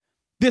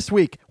This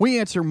week, we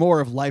answer more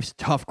of life's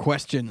tough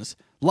questions,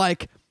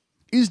 like,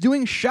 is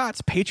doing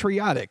shots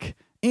patriotic?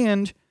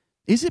 And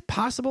is it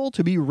possible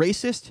to be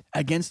racist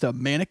against a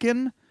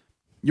mannequin?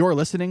 You're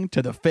listening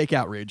to the Fake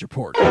Outrage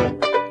Report.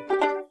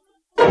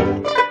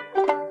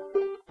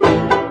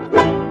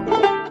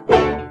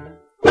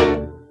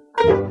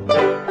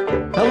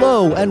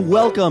 Hello and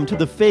welcome to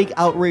the Fake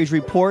Outrage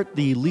Report,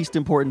 the least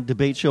important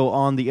debate show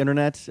on the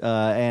internet,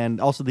 and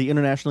also the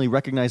internationally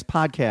recognized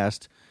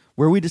podcast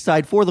where we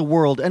decide for the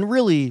world and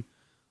really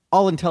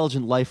all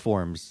intelligent life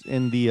forms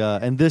in the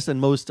and this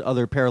and most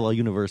other parallel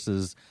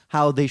universes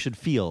how they should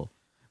feel.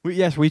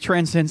 We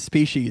transcend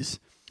species.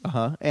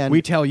 And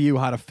we tell you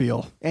how to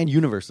feel. And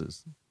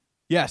universes.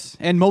 Yes,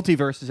 and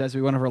multiverses, as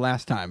we went over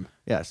last time.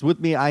 Yes, with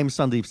me, I'm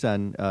Sandeep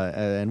Sen,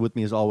 and with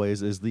me, as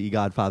always, is the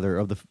godfather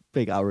of the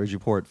Fake Outrage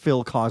Report,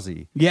 Phil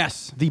Causey.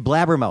 Yes. The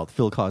blabbermouth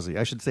Phil Causey,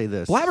 I should say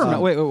this.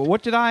 Blabbermouth? Wait,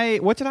 what did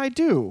I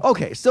do?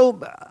 Okay,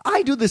 so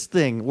I do this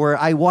thing where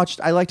I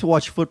like to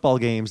watch football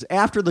games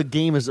after the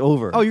game is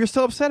over. Oh, you're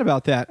still upset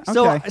about that.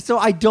 Okay. So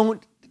I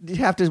don't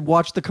have to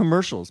watch the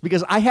commercials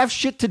because I have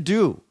shit to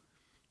do.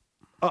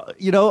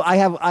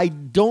 I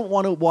don't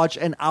want to watch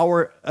an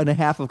hour and a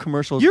half of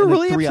commercials. You're in a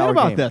really upset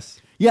about game.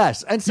 this.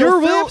 Yes, and so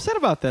you're really upset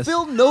about this.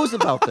 Phil knows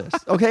about this.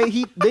 Okay,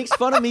 he makes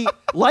fun of me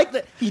like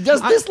that. He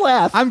does this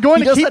laugh. I'm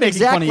going to keep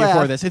making fun of you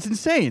laugh. for this. It's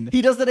insane.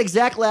 He does that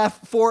exact laugh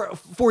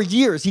for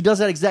years. He does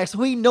that exact.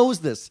 So he knows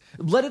this.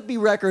 Let the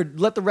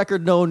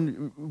record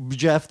known,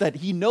 Jeff, that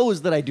he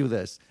knows that I do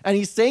this, and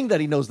he's saying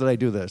that he knows that I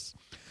do this.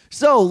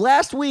 So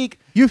last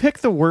week, you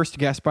picked the worst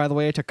guest, by the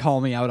way, to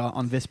call me out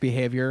on this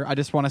behavior. I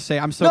just want to say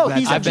I'm so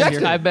glad.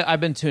 I've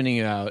been tuning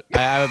you out. I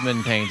haven't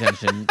been paying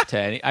attention to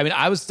any. I mean,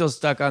 I was still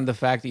stuck on the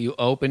fact that you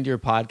opened your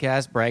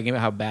podcast bragging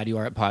about how bad you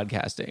are at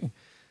podcasting.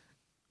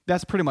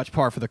 That's pretty much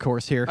par for the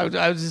course here.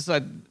 I was just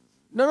like,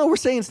 no, we're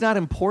saying it's not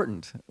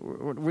important.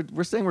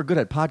 We're saying we're good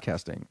at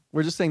podcasting.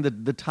 We're just saying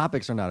that the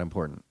topics are not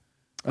important.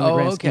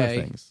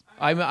 Okay.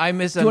 I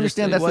misunderstood. Do you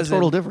understand that's the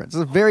total difference?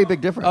 It's a very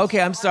big difference.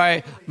 Okay, I'm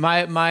sorry.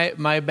 My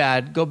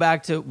bad. Go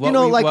back to what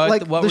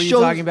what were you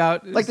talking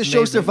about? Like the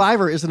show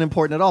Survivor isn't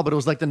important at all, but it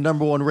was like the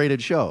number one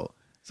rated show.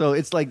 So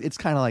it's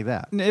kind of like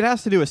that. It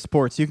has to do with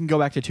sports. You can go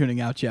back to tuning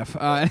out, Jeff.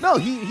 No,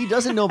 he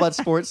doesn't know about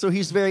sports, so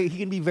he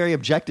can be very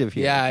objective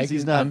here. Yeah,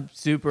 I'm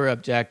super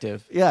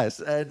objective.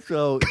 Yes, and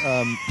so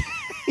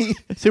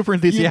super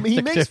enthusiastic.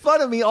 He makes fun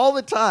of me all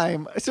the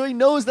time, so he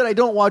knows that I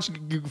don't watch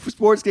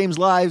sports games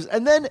live.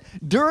 And then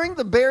during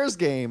the Bears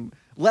game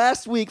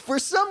last week, for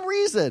some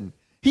reason,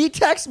 he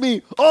texts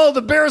me, "Oh,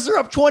 the Bears are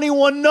up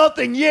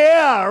 21-0,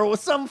 yeah," or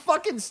some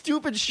fucking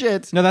stupid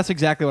shit. No, that's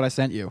exactly what I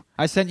sent you.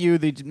 I sent you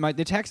the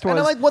text was. And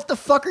I'm like, "What the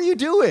fuck are you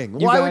doing?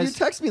 Why would you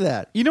text me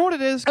that?" You know what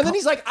it is? And then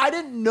he's like, "I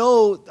didn't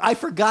know. I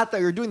forgot that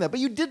you were doing that,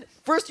 but you did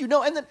first. And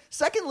then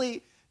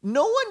secondly."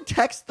 No one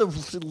texts the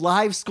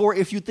live score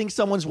if you think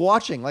someone's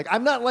watching. Like,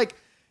 I'm not like,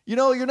 you're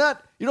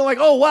not like,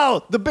 oh,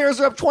 wow, the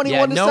Bears are up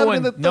 21-7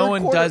 in the third quarter. No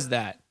one does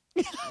that.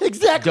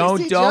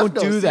 Exactly. Don't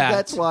do that.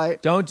 That's why.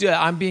 Don't do that.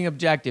 I'm being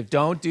objective.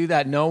 Don't do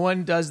that. No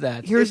one does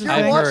that. Here's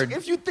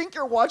if you think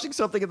you're watching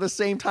something at the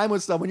same time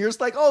with someone, you're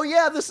just like, oh,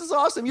 yeah, this is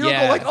awesome. You don't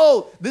go like,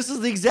 oh, this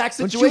is the exact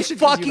situation. Don't you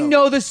fucking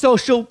know the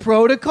social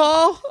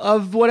protocol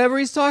of whatever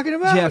he's talking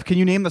about? Jeff, can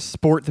you name the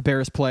sport the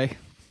Bears play?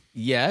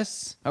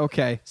 Yes.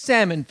 Okay.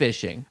 Salmon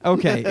fishing.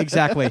 Okay,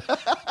 exactly.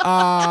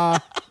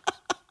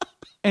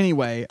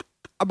 Anyway,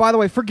 by the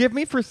way, forgive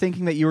me for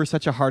thinking that you were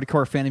such a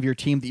hardcore fan of your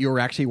team that you were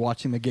actually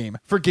watching the game.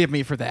 Forgive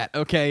me for that,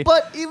 okay?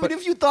 But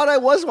if you thought I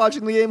was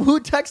watching the game, who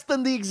texts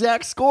them the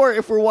exact score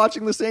if we're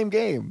watching the same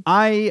game?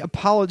 I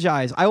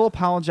apologize. I will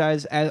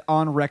apologize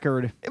on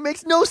record. It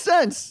makes no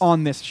sense.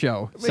 On this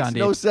show, It makes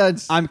no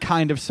sense. I'm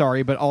kind of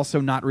sorry, but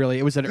also not really.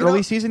 It was an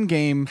early season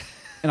game.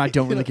 And I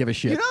don't really give a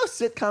shit. You know how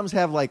sitcoms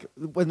have, like,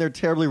 when they're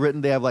terribly written,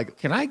 they have, like...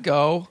 Can I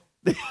go?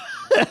 They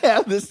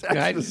have this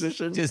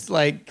exposition. Just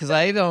like, because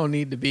I don't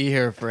need to be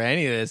here for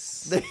any of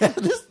this. They have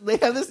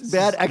this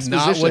bad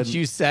exposition. Not what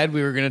you said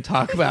we were going to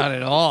talk about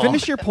at all.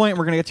 Finish your point.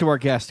 We're going to get to our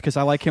guest, because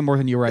I like him more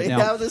than you now. They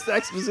have this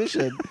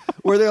exposition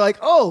where they're like,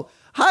 oh,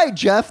 hi,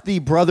 Jeff, the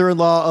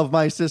brother-in-law of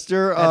my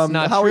sister. That's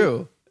not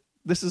true.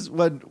 This is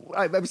when...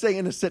 I'm saying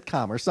in a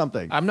sitcom or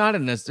something. I'm not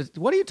in this.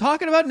 What are you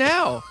talking about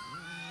now?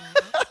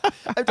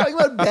 I'm talking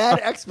about bad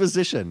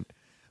exposition.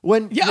 So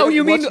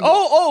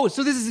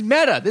this is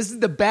meta. This is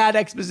the bad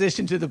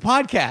exposition to the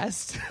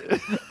podcast.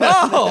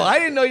 I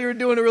didn't know you were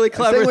doing a really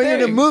clever thing. When you're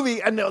in a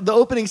movie, and the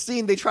opening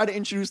scene, they try to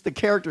introduce the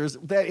characters,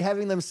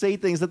 having them say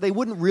things that they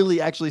wouldn't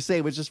really actually say,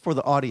 but just for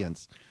the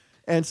audience.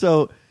 And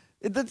so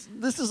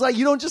this is like,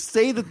 you don't just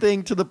say the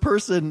thing to the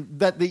person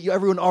that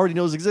everyone already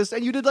knows exists,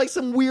 and you did like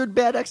some weird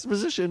bad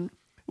exposition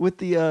with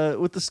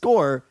the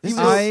score. This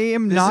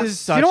is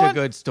such a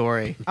good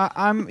story.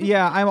 You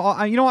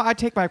know what? I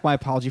take back my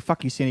apology.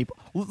 Fuck you, Sandy.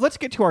 Let's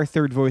get to our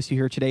third voice you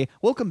hear today.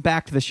 Welcome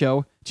back to the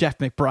show, Jeff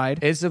McBride.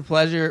 It's a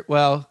pleasure.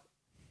 Well,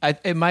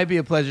 it might be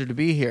a pleasure to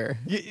be here.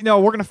 No,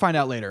 we're going to find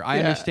out later. I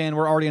understand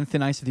we're already on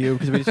thin ice with you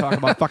because we just talk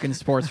about fucking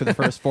sports for the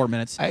first 4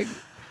 minutes.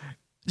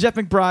 Jeff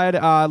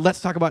McBride, Let's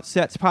Talk About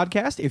Sets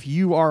podcast. If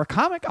you are a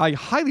comic, I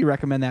highly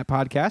recommend that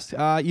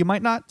podcast. You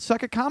might not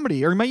suck at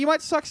comedy, or you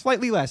might suck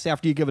slightly less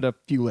after you give it a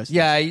few listens.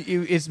 Yeah,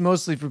 it's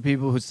mostly for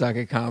people who suck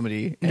at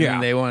comedy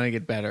and they want to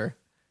get better.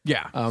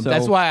 Yeah. So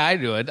that's why I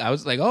do it. I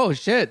was like, oh,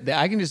 shit,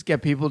 I can just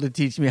get people to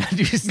teach me how to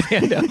do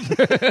stand-up.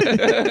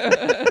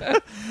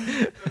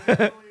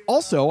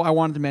 Also, I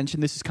wanted to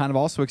mention, this is kind of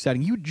also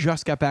exciting. You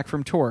just got back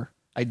from tour.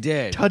 I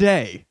did.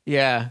 Today.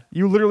 Yeah.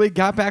 You literally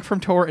got back from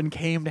tour and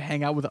came to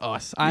hang out with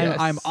us. Yes.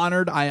 I'm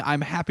honored.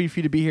 I'm happy for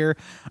you to be here.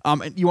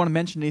 You want to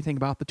mention anything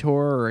about the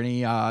tour or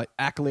any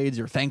accolades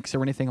or thanks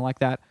or anything like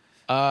that?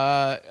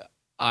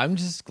 I'm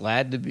just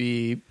glad to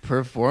be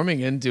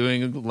performing and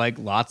doing like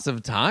lots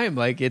of time.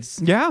 Like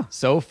it's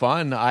so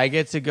fun. I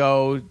get to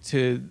go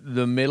to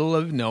the middle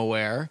of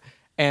nowhere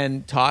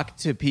and talk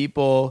to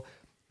people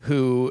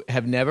who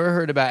have never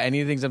heard about any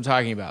of the things I'm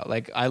talking about.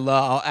 Like I'll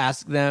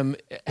ask them,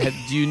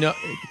 do you know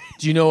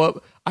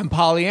what I'm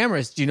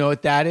polyamorous? Do you know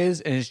what that is?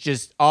 And it's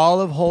just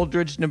all of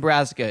Holdridge,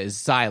 Nebraska is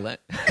silent.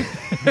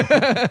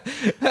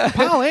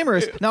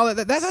 Polyamorous. Now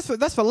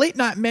that's the late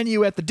night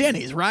menu at the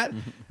Denny's, right?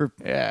 Or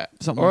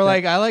something. Or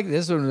like I like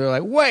this one. They're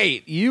like,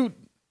 wait, you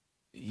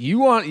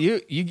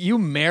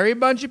marry a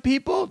bunch of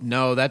people?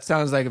 No, that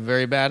sounds like a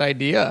very bad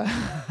idea.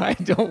 I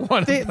don't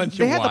want a bunch of wives.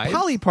 They had the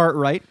poly part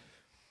right.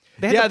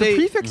 The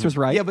prefix was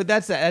right. Yeah, but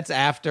that's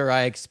after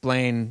I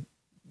explain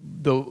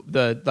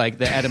the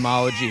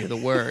etymology of the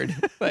word.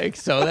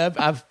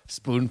 I've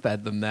spoon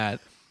fed them that.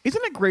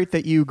 Isn't it great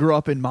that you grew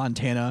up in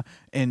Montana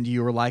and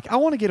you were like, I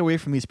want to get away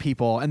from these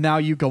people, and now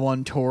you go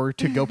on tour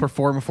to go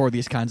perform for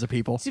these kinds of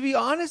people? To be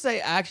honest, I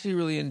actually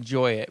really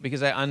enjoy it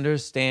because I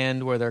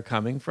understand where they're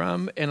coming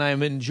from, and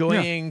I'm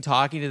enjoying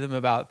talking to them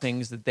about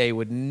things that they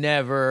would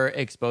never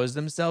expose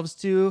themselves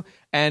to.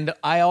 And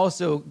I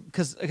also,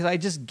 because I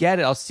just get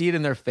it, I'll see it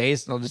in their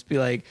face, and I'll just be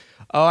like,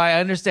 oh, I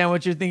understand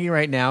what you're thinking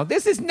right now.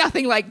 This is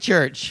nothing like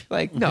church.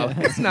 Like, no,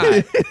 it's not.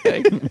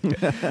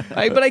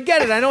 But I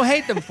get it. I don't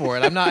hate them for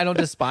it. I don't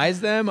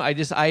despise them. I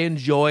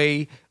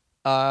enjoy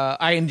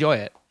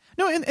it.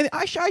 No, and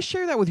I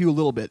share that with you a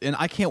little bit, and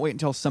I can't wait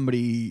until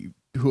somebody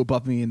who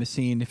above me in the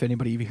scene, if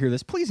anybody even hear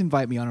this, please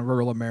invite me on a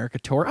Rural America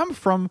tour. I'm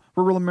from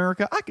Rural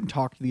America. I can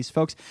talk to these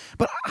folks,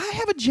 but I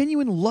have a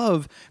genuine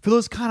love for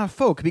those kind of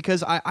folk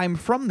because I'm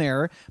from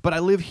there, but I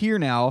live here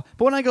now.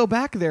 But when I go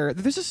back there,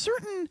 there's a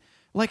certain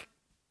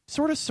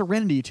sort of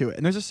serenity to it,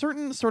 and there's a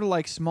certain sort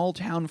of small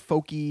town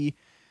folky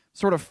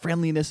sort of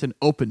friendliness and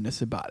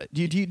openness about it.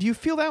 Do you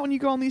feel that when you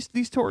go on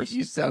these tours?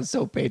 You sound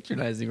so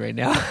patronizing right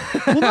now.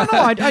 Well, no,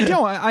 I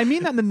don't. I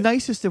mean that in the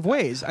nicest of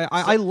ways.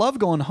 I love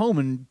going home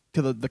and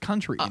to the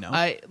country. You know,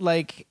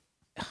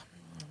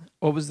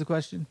 What was the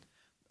question?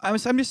 I'm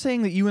just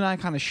saying that you and I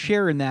kind of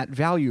share in that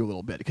value a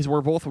little bit because we're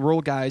both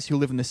rural guys who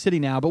live in the city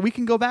now, but we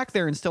can go back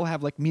there and still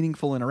have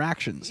meaningful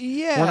interactions.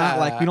 Yeah, we're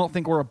not we don't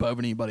think we're above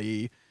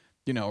anybody.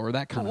 Or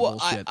that kind of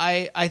bullshit.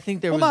 I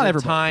think there was a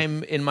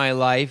time in my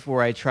life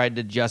where I tried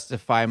to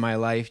justify my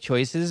life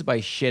choices by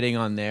shitting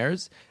on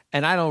theirs,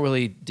 and I don't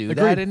really do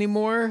that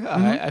anymore.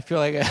 Mm-hmm. I feel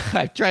like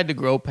I've tried to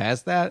grow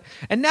past that,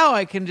 and now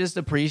I can just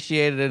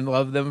appreciate it and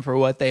love them for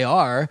what they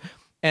are,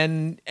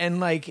 and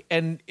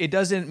it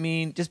doesn't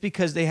mean just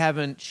because they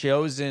haven't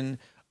chosen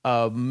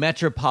a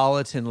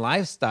metropolitan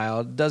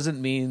lifestyle doesn't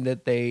mean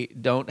that they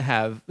don't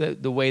have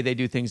the way they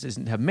do things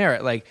doesn't have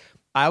merit. Like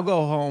I'll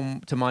go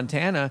home to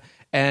Montana.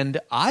 And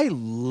I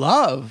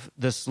love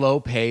the slow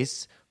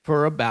pace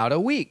for about a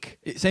week.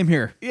 Same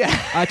here. Yeah.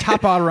 I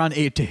top out around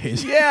 8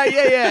 days.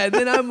 Yeah. And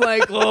then I'm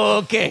like,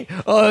 okay.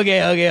 Wait,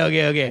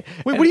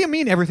 what do you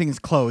mean everything's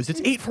closed?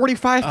 It's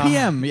 8:45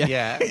 p.m.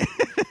 Yeah.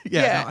 No,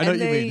 I know and what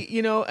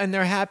you mean. And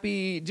they're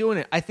happy doing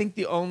it. I think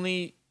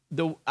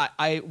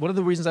one of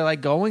the reasons I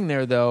like going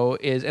there though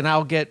is, and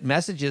I'll get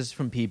messages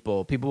from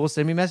people. People will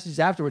send me messages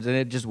afterwards, and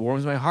it just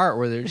warms my heart.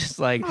 Where they're just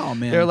like, "Oh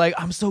man," they're like,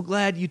 "I'm so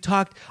glad you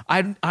talked.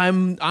 I'm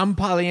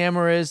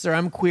polyamorous or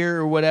I'm queer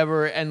or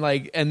whatever."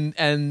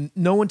 And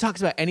no one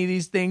talks about any of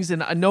these things,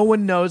 and no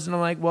one knows. And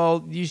I'm like,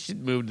 "Well, you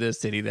should move to the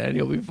city, then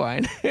you'll be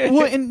fine."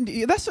 Well, and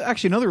that's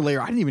actually another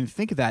layer. I didn't even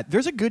think of that.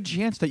 There's a good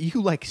chance that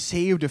you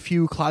saved a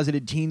few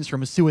closeted teens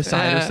from a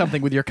suicide or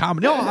something with your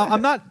comedy. No,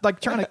 I'm not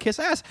trying to kiss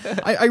ass.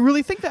 I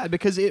really think that.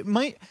 Because it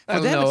might for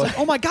them, it's like,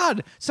 oh my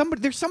god,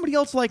 there's somebody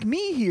else like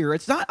me here.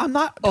 I'm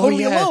not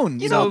totally alone.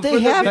 They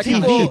have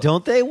TV,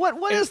 don't they?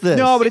 What is this?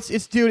 No, but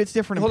it's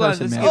different in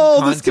person,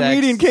 man. This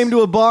comedian came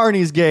to a bar and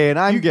he's gay, and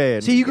I'm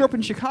gay. See, you grew up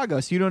in Chicago,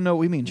 so you don't know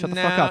what we mean. Shut the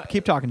fuck up.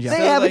 Keep talking, Jeff.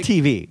 They have a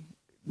TV.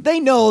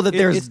 They know that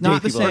it's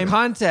not the same. For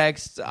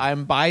context,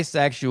 I'm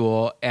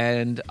bisexual,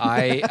 and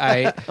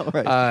I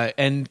right.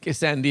 And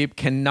Sandeep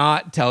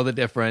cannot tell the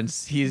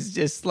difference. He's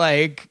just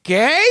like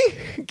gay,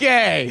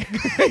 right?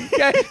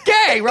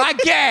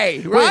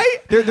 Gay, right?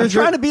 They're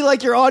trying to be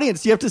like your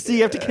audience. You have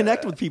to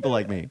connect with people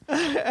like me.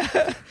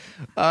 Wait,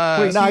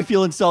 now I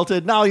feel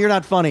insulted. No, you're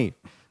not funny.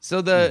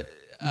 So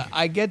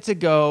I get to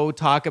go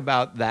talk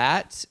about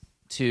that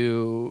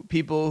to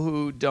people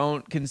who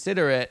don't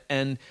consider it,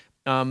 and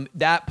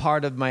that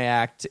part of my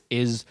act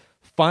is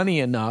funny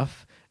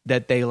enough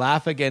that they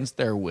laugh against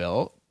their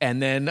will,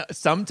 and then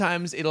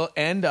sometimes it'll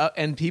end up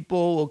and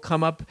people will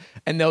come up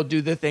and they'll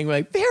do the thing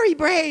like very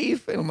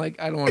brave, and I'm like,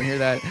 I don't want to hear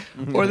that.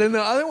 Or then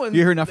the other one,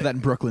 you hear enough of that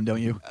in Brooklyn,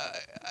 don't you?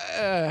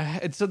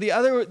 And so the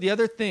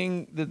other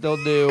thing that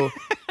they'll do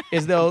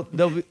is they'll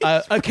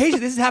occasionally,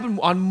 this has happened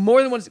on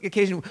more than one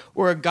occasion,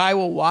 where a guy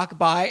will walk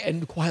by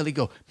and quietly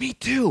go, "Me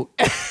too,"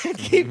 and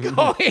keep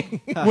going.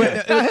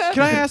 Wait, can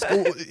I ask,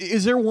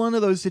 is there one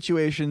of those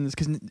situations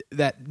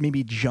that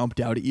maybe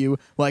jumped out at you?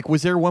 Like,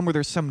 was there one where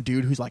there's some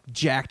dude who's like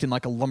jacked in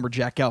like a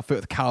lumberjack outfit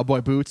with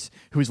cowboy boots,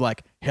 who's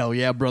like, "Hell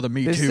yeah, brother,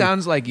 me too"? This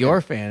sounds like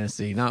your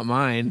fantasy, not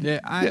mine. Yeah,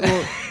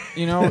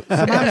 well,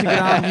 sometimes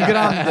you get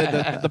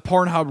on the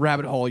Pornhub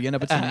rabbit hole, you end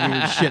up with some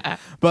weird shit.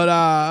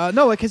 But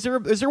no, like, is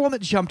there one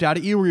that jumped out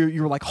at you where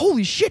you were like,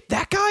 "Holy shit,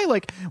 that guy"?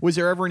 Like, was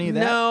there ever any of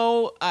that?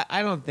 No,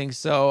 I don't think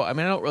so. I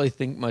mean, I don't really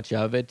think much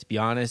of it, to be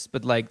honest.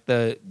 But like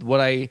what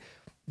I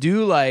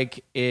do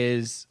like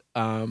is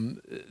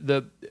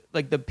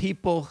the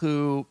people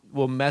who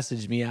will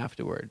message me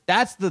afterward.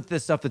 That's the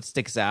stuff that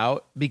sticks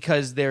out,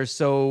 because they're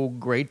so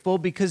grateful,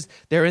 because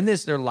they're in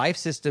this, their life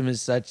system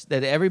is such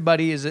that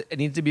everybody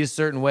needs to be a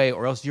certain way,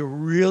 or else you're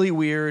really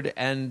weird,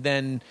 and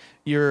then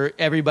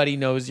everybody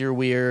knows you're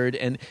weird,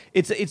 and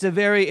it's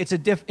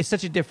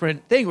such a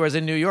different thing. Whereas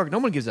in New York, no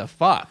one gives a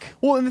fuck.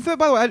 Well, and by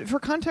the way, for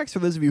context, for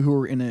those of you who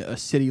are in a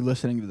city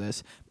listening to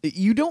this,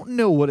 you don't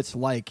know what it's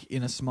like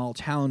in a small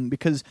town,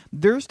 because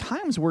there's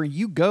times where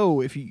you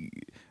go,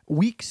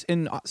 weeks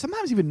and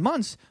sometimes even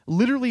months,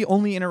 literally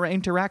only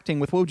interacting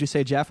with, what would you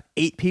say, Jeff?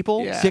 8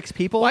 people, Yeah. 6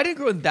 people. Well, I didn't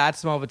grow in that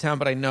small of a town,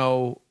 but I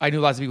knew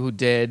lots of people who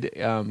did,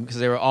 because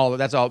they were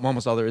almost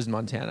all there is in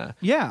Montana.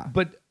 Yeah,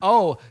 But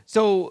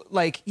so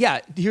like, yeah,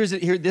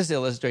 this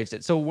illustrates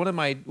it. So one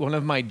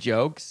of my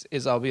jokes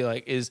is, I'll be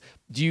like,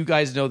 do you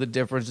guys know the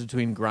difference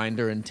between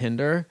Grindr and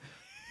Tinder?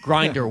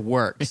 Grindr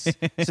works.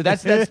 So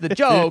that's the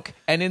joke.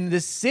 And in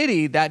this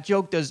city, that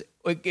joke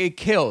it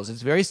kills.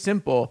 It's very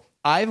simple.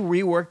 I've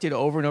reworked it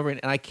over and over,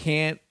 and I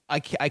can't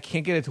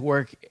get it to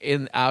work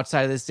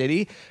outside of the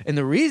city. And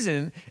the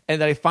reason, and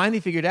that I finally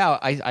figured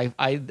out, I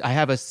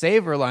have a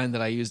saver line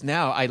that I use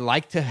now. I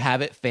like to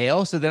have it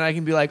fail, so then I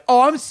can be like,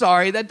 "Oh, I'm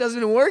sorry, that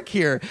doesn't work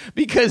here,"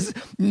 because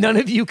none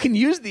of you can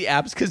use the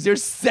apps because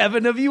there's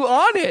 7 of you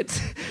on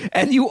it,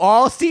 and you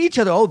all see each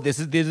other. Oh, these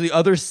are the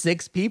other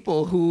 6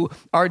 people who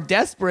are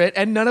desperate,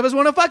 and none of us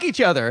want to fuck each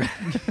other.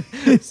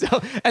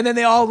 So, and then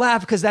they all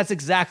laugh because that's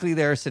exactly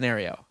their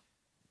scenario.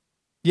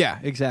 yeah,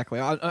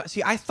 exactly.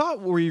 See, I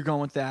thought where you're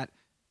going with that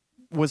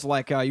was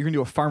like you're gonna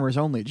do a farmers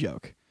only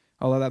joke,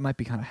 although that might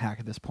be kind of hack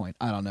at this point.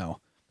 I don't know.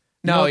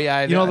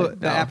 The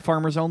app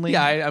Farmers Only?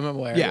 Yeah, I'm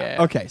aware. Yeah.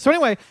 Okay. So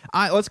anyway,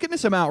 let's get into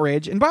some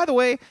outrage. And by the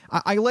way,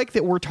 I like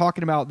that we're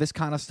talking about this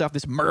kind of stuff,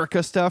 this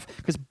America stuff,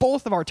 because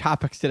both of our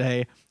topics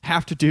today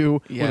have to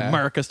do with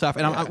America stuff.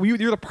 And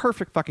you're the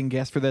perfect fucking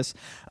guest for this.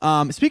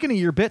 Speaking of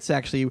your bits,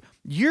 actually,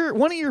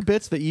 one of your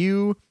bits that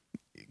you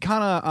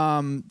kind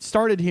of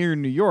started here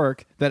in New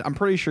York that I'm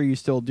pretty sure you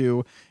still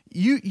do.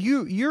 You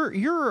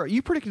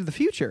predicted the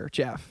future,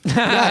 Jeff.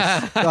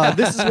 Yes.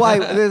 This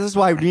is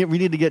why we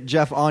need to get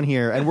Jeff on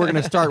here, and we're going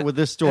to start with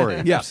this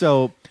story. Yeah.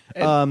 So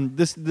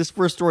this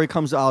first story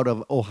comes out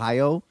of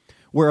Ohio,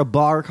 where a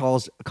bar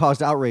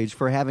caused outrage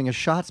for having a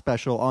shot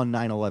special on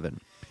 9/11.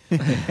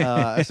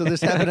 So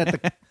this happened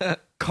at the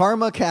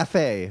Karma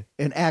Cafe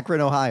in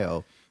Akron,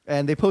 Ohio,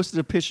 and they posted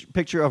a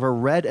picture of a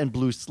red and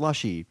blue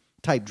slushy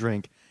type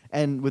drink,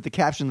 and with the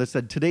caption that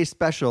said, "Today's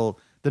special,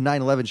 the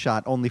 9/11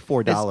 shot, only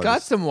 $4." It's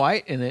got some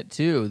white in it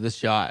too. The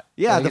shot,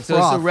 yeah, like the so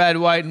it's froth. a red,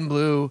 white, and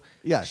blue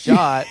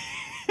shot,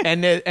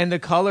 and the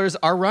colors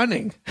are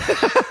running.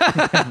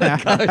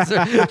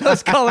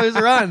 Those colors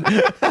run.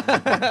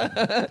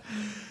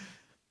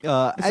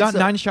 It's not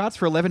 9 shots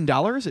for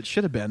 $11. It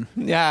should have been.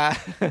 Yeah.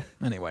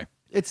 Anyway.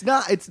 It's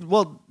not. It's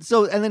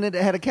so, and then it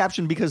had a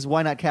caption because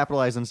why not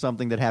capitalize on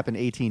something that happened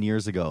 18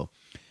 years ago?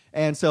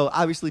 And so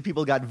obviously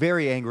people got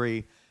very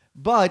angry,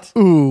 but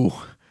ooh,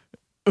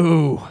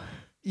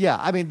 yeah.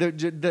 I mean,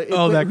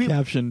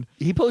 caption.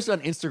 He posted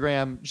on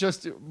Instagram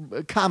just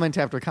comment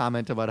after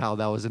comment about how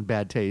that was in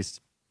bad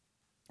taste,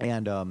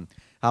 and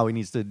how he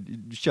needs to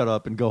shut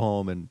up and go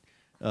home, and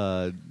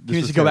he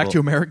needs to go back to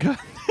America.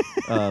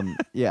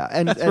 Yeah,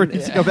 and that's where he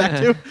needs to go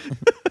back to.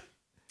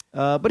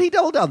 But he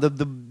doubled down.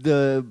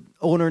 The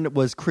owner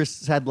was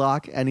Chris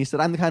Sedlock, and he said,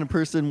 "I'm the kind of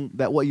person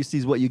that what you see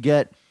is what you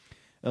get.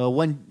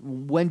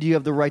 When do you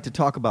have the right to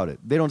talk about it?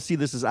 They don't see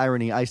this as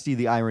irony. I see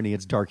the irony.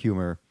 It's dark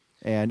humor,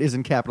 and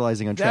isn't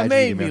capitalizing on tragedy." That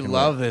made me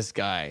love this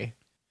guy.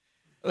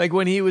 Like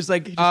when he was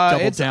like,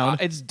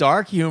 it's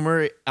dark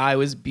humor. I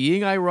was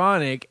being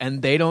ironic,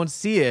 and they don't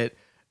see it.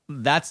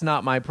 That's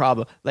not my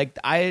problem. Like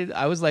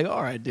I was like,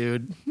 all right,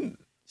 dude.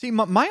 See,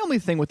 my only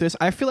thing with this,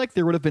 I feel like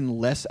there would have been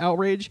less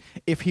outrage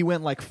if he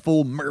went like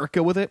full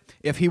America with it.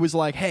 If he was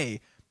like,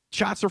 "Hey,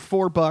 shots are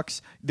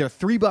 $4. They're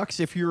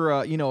 $3 if you're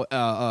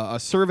a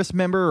service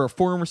member or a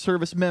former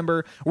service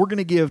member. We're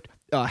gonna give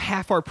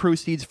half our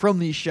proceeds from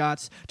these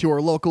shots to our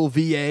local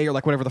VA or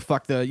like whatever the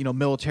fuck the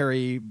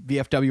military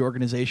VFW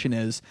organization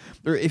is."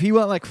 Or if he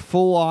went like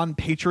full on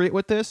Patriot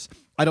with this,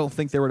 I don't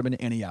think there would have been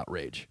any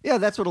outrage. Yeah,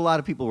 that's what a lot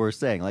of people were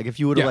saying. Like, if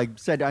you would have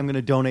said, "I'm going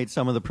to donate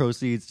some of the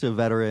proceeds to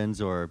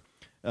veterans," or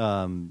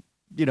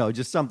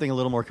just something a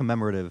little more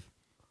commemorative,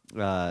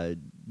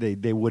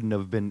 they wouldn't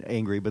have been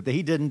angry. But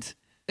he didn't.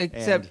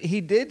 Except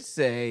he did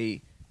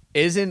say,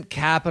 "Isn't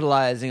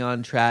capitalizing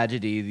on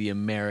tragedy the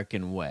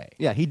American way?"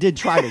 Yeah, he did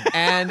try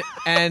to.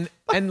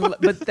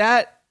 But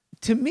that,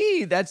 to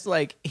me, that's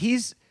like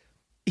he's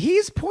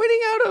pointing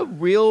out a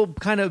real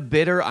kind of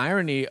bitter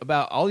irony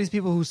about all these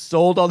people who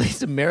sold all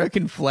these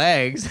American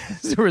flags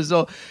as a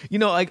result.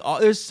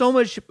 There's so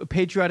much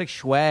patriotic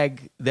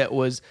swag that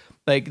was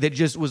that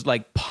just was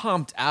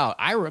pumped out.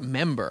 I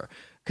remember.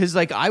 Because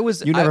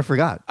you never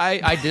forgot.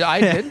 I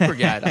didn't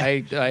forget.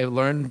 I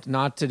learned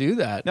not to do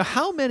that. Now,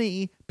 how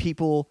many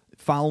people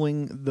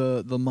following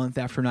the month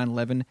after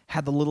 9/11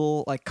 had the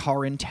little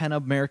car antenna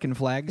American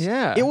flags?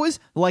 Yeah, it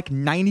was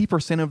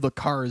 90% of the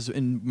cars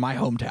in my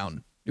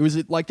hometown. Was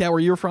it like that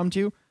where you were from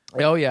too?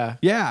 Oh yeah,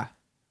 yeah.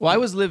 Well, I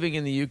was living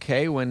in the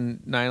UK when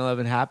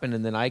 9/11 happened,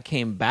 and then I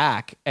came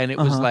back, and it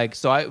was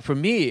for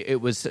me, it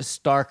was a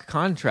stark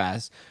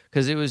contrast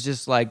because it was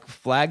just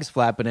flags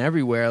flapping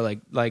everywhere,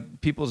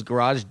 like people's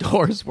garage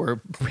doors were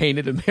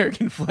painted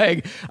American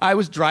flag. I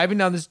was driving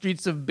down the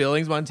streets of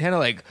Billings, Montana,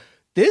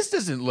 this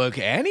doesn't look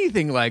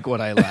anything like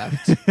what I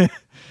left.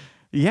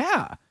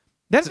 Yeah,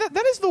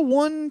 that is the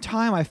one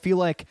time I feel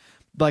like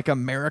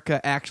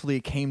America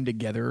actually came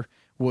together.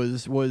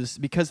 Was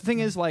because the thing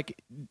is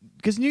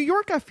because New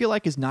York I feel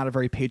like is not a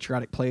very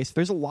patriotic place.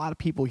 There's a lot of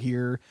people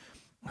here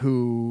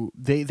who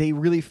they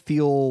really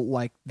feel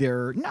like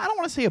they're I don't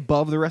want to say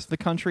above the rest of the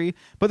country,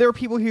 but there are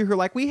people here who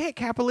are we hate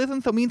capitalism,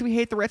 so it means we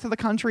hate the rest of the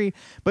country.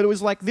 But it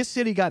was this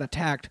city got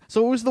attacked,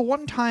 so it was the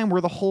one time where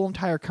the whole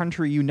entire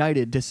country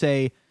united to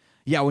say,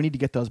 yeah, we need to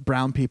get those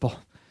brown people.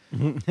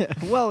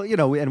 Well,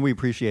 and we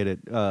appreciate it.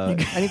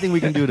 Anything we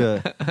can do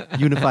to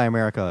unify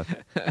America.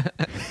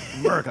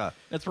 America.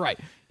 That's right.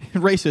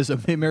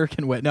 Racism, the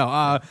American way.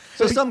 No.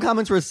 So some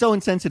comments were so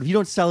insensitive. You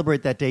don't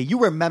celebrate that day. You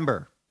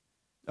remember.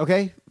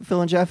 Okay,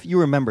 Phil and Jeff, you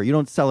remember. You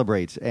don't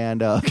celebrate.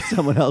 And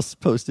someone else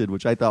posted,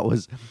 which I thought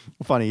was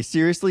funny.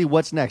 Seriously,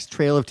 what's next?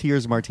 Trail of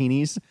Tears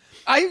martinis?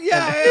 I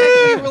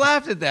actually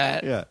laughed at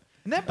that. Yeah.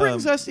 And that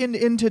brings us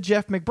into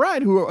Jeff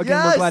McBride, who,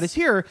 again, we're glad is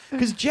here,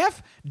 because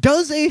Jeff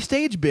does a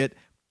stage bit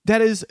that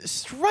is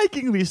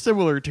strikingly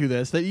similar to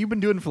this that you've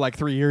been doing for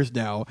 3 years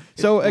now.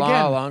 So it's again,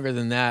 a lot longer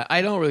than that.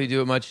 I don't really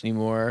do it much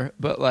anymore,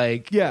 but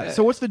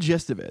So what's the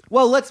gist of it?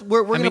 Well,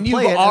 we're going to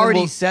play it. You've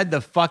already said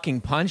the fucking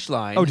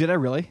punchline. Oh, did I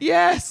really?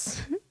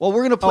 Yes. Well,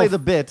 we're going to play the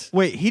bit.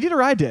 Wait, he did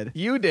or I did?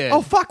 You did.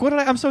 Oh fuck! What did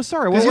I? I'm so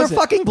sorry. Because you're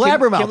fucking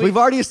blabbermouth. We've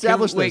already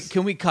established this. Wait,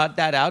 can we cut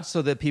that out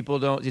so that people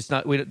don't?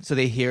 So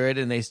they hear it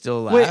and they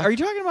still laugh. Wait, are you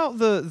talking about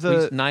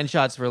the 9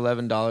 shots for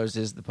 $11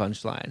 is the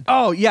punchline?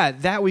 Oh yeah,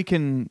 that we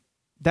can.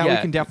 We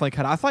can definitely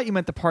cut out. I thought you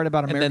meant the part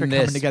about America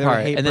coming together part,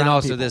 to hate and then brown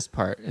also people. this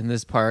part. And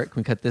this part, can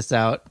we cut this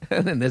out?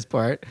 And then this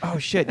part. Oh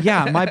shit!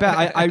 Yeah, my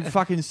bad. I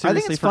fucking seriously I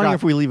think it's forgot. funny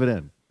if we leave it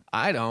in.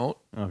 I don't.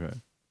 Okay. All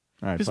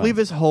right. Just fine. leave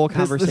this whole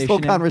conversation. This whole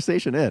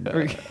conversation in.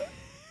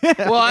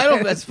 Well, I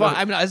don't. That's fine.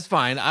 I mean, that's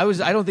fine. I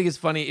don't think it's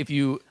funny if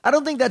you. I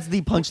don't think that's the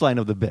punchline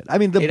of the bit. I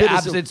mean, the bit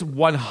is. It's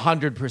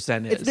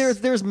 100%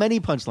 is. There's many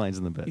punchlines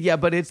in the bit. Yeah,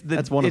 but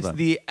that's one of them.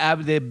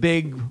 The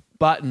big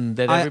button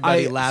that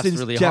everybody laughs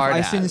really Jeff, hard I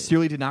at.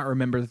 sincerely did not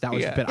remember that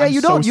was a bit. Yeah, I'm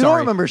you so don't sorry.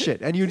 remember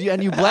shit, and you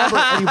blabber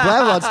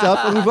about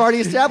stuff, and we've already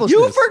established.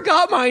 You this.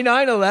 forgot my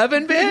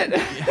 9/11 bit.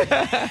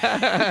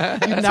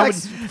 Now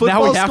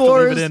football we have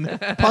scores, to leave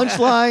it in.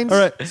 punchlines. All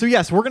right, so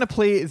yes, we're gonna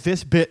play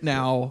this bit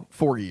now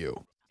for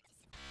you.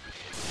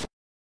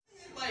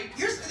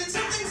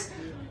 Some things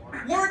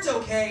weren't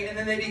okay, and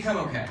then they become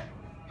okay.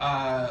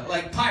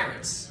 Like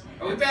pirates.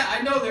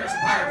 I know there's some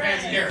pirate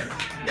fans in here.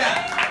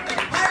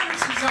 Yeah,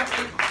 pirates and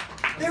stuff.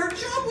 Their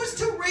job was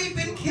to rape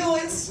and kill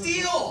and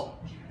steal.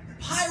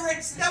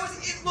 Pirates. That was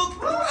it. Look,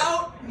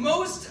 throughout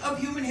most of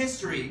human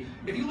history,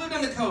 if you lived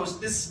on the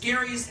coast, the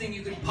scariest thing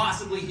you could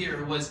possibly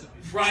hear was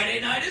Friday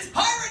night is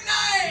pirate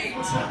night.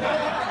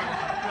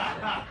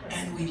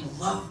 And we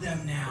love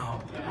them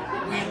now.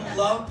 We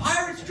love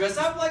pirates. Dress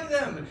up like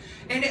them.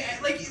 And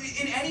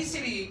in any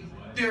city,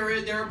 there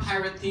are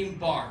pirate-themed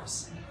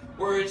bars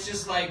where it's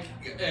just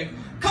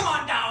come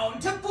on down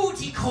to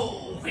Booty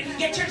Cove and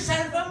get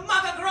yourself a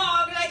mug of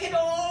grog like an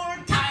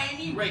old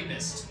tiny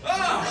rapist.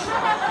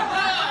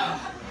 How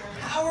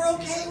we're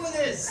okay with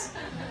this?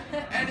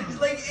 And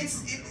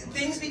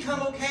things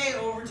become okay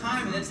over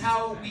time, and that's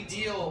how we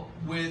deal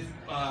with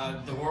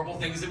the horrible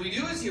things that we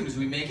do as humans.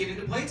 We make it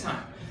into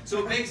playtime. So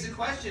it begs the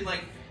question,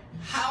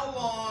 how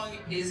long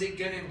is it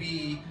going to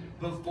be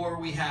before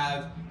we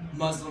have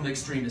Muslim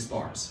extremist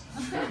bars?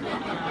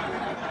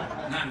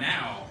 Not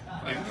now.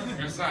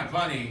 It's not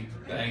funny.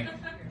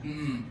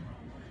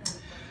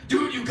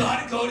 Dude, you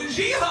gotta go to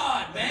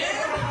jihad, man.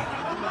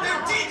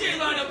 Their DJ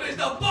lineup is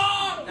the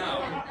bomb.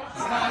 No, it's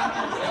not.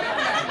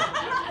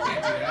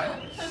 Can't do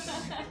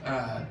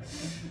that.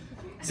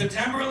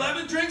 September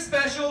 11th drink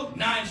special,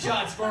 9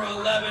 shots for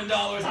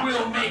 $11.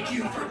 We'll make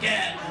you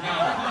forget.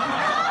 No.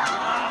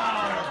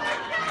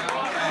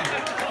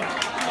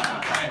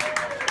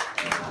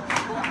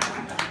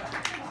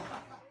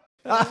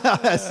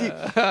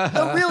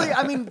 Really,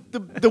 I mean,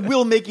 the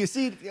will make you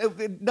see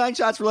 9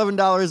 shots for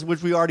 $11,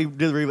 which we already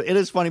did. It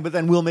is funny, but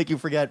then will make you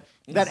forget.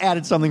 That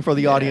added something for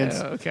the audience.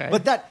 Okay.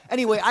 But that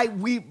anyway,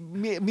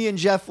 me and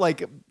Jeff,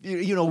 like,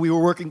 we were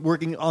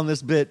working on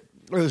this bit.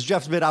 It was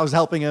Jeff's bit. I was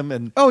helping him,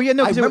 and I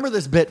remember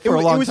this bit for a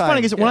long time. It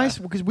was funny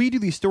because we do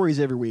these stories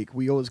every week.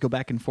 We always go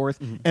back and forth,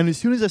 and as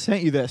soon as I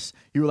sent you this,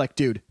 you were like,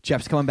 "Dude,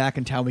 Jeff's coming back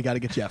in town. We got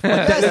to get Jeff."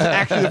 Like, that is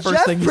actually the first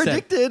Jeff thing you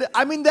predicted.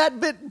 I mean, that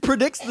bit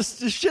predicts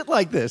the shit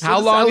like this. How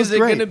long is it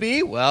going to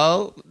be?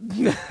 Well,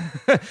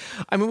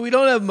 I mean, we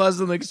don't have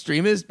Muslim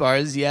extremist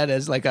bars yet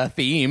as like a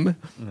theme,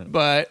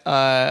 but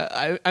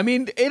I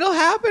mean, it'll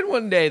happen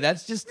one day.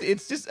 It's just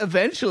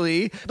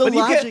eventually the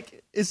logic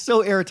is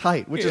so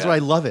airtight, which is why I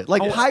love it.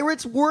 Like,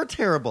 pirates were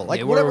terrible.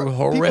 Like, they whatever, were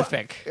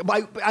horrific.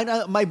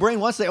 My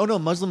brain wants to say, "Oh no,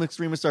 Muslim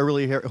extremists are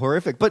really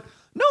horrific," but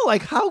no,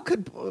 like, how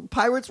could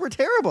pirates were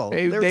terrible?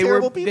 They were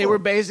terrible people. They were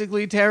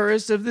basically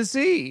terrorists of the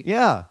sea.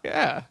 Yeah,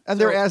 and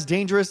they're as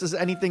dangerous as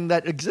anything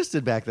that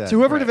existed back then. So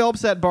whoever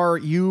develops that bar,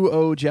 you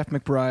owe Jeff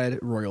McBride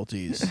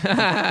royalties,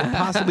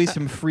 possibly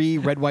some free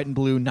red, white, and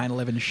blue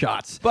 9/11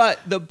 shots. But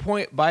the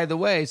point, by the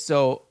way,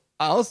 so.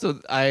 Also,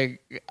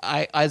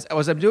 as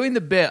I'm doing the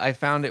bit, I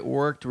found it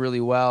worked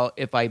really well.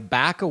 If I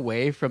back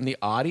away from the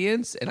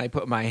audience and I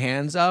put my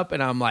hands up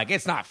and I'm like,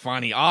 "It's not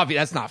funny.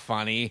 That's not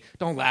funny.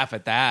 Don't laugh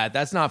at that.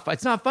 It's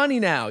not funny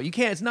now. You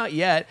can't. It's not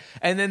yet."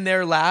 And then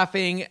they're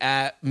laughing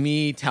at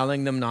me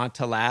telling them not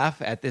to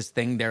laugh at this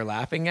thing they're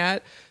laughing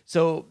at.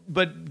 So,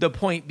 but the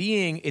point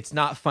being, it's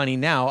not funny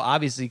now,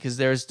 obviously, because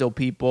there's still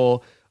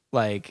people.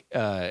 Like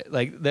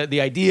the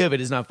idea of it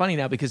is not funny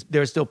now because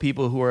there are still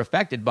people who are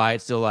affected by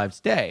it still alive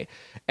today,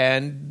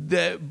 and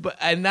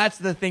that's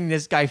the thing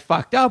this guy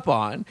fucked up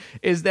on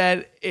is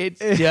that it's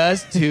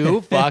just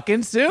too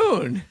fucking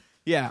soon.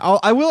 Yeah,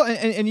 I will,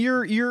 and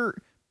you're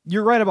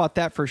right about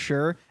that for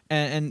sure,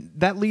 and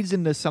that leads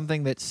into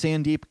something that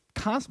Sandeep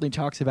constantly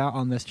talks about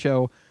on this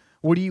show.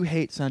 What do you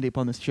hate, Sandeep,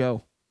 on this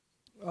show?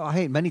 Oh, I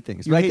hate many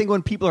things. But I think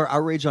when people are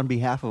outraged on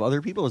behalf of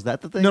other people, is that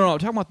the thing? No, I'm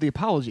talking about the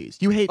apologies.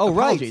 You hate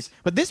apologies. Right.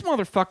 But this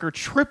motherfucker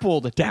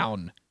tripled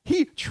down.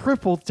 He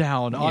tripled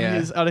down on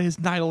his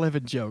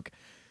 9/11 joke.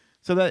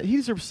 So that he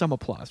deserves some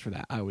applause for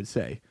that, I would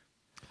say.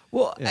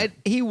 Well,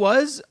 he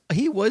was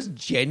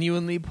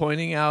genuinely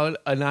pointing out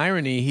an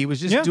irony. He was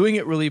just doing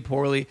it really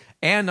poorly.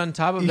 And on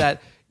top of that,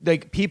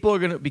 like, people are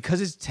going to,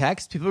 because it's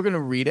text, people are going to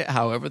read it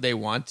however they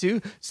want to.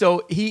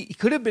 So he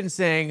could have been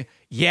saying,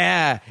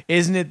 "Yeah,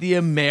 isn't it the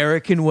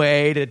American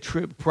way to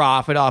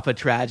profit off a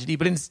tragedy?"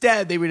 But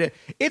instead they read it,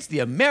 "It's the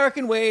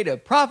American way to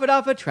profit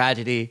off a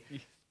tragedy."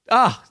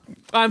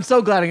 I'm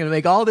so glad I'm going to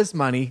make all this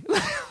money.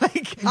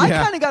 I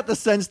kind of got the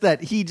sense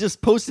that he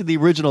just posted the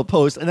original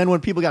post, and then when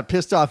people got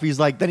pissed off,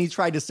 then he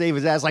tried to save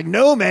his ass. Like,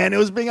 "No, man, it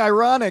was being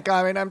ironic.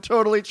 I mean, I'm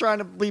totally trying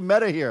to be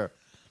meta here."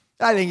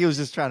 I think he was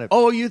just trying to...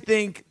 Oh, you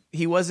think...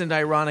 He wasn't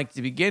ironic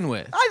to begin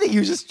with. I think he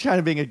was just trying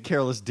to be a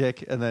careless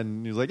dick, and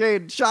then he was like,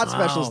 "Hey, shot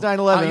specials,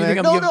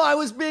 9/11." I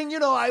was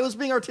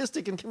being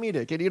artistic and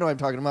comedic, and you know what I'm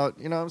talking about.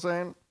 You know what I'm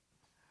saying?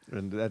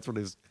 And that's what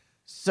his.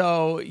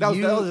 So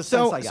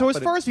as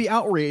far as the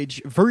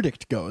outrage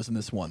verdict goes in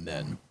this one,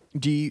 then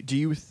do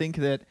you think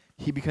that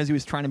because he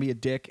was trying to be a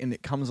dick and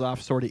it comes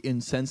off sort of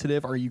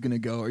insensitive? Are you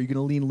going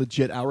to lean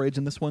legit outrage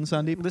in this one,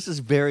 Sandeep? This is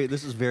very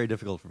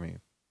difficult for me.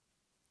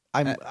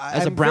 I'm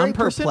as a brown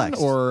person,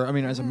 perplexed. Or I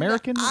mean, as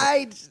American,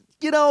 this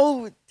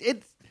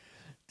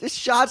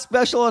shot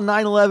special on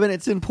 9/11.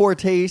 It's in poor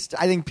taste.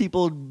 I think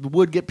people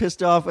would get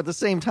pissed off. At the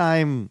same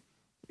time,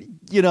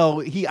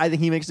 I think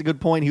he makes a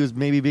good point. He was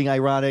maybe being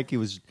ironic.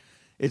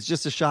 It's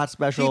just a shot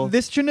special.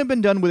 This shouldn't have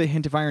been done with a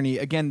hint of irony.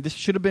 Again, this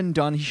should have been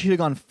done. He should have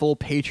gone full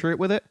Patriot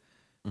with it.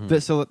 Mm-hmm.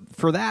 So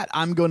for that,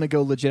 I'm going to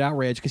go legit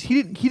outrage because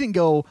he didn't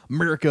go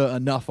America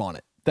enough on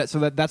it. That's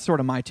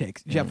sort of my take.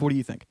 Mm-hmm. Jeff, what do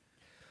you think?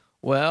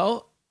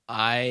 Well,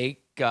 I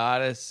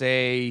gotta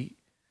say,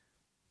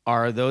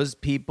 are those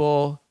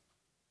people?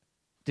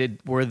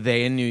 Were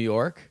they in New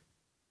York?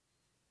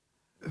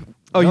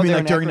 Oh, you mean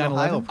like during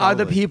 9/11? Are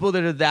the people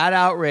that are that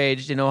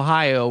outraged in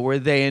Ohio? Were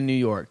they in New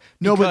York?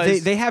 No,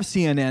 but they have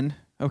CNN.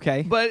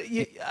 Okay, but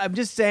I'm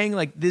just saying,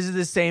 like, these are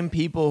the same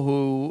people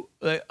who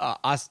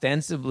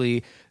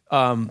ostensibly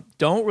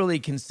don't really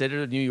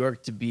consider New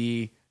York to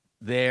be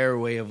their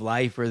way of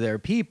life or their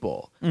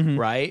people,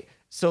 right?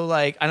 So,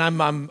 like, and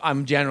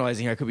I'm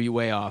generalizing here, I could be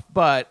way off,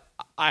 but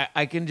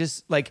I can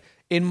just, like,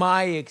 in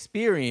my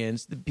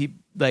experience,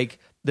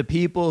 the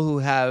people who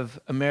have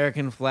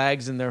American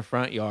flags in their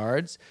front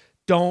yards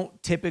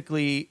don't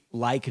typically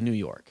like New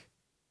York.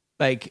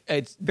 Like,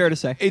 it's fair to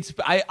say.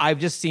 I've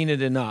just seen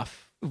it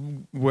enough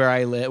where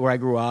I live, where I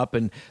grew up,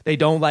 and they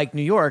don't like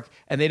New York,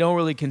 and they don't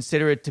really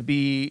consider it to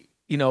be,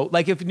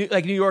 like, if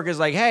New York is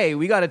like, "Hey,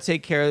 we got to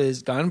take care of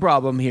this gun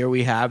problem here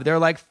we have," they're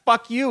like,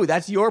 "Fuck you,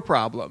 that's your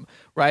problem,"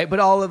 right?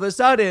 But all of a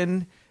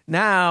sudden,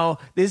 now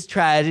this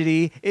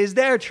tragedy is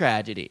their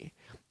tragedy.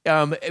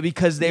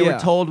 because they were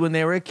told when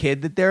they were a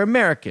kid that they're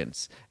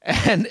Americans.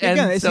 And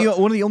it's so,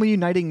 one of the only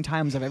uniting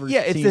times I've ever seen.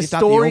 it's the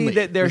story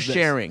that they're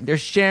sharing. They're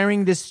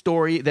sharing this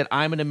story that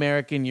I'm an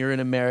American, you're an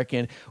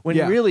American. When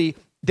really,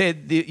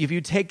 if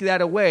you take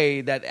that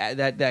away,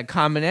 that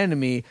common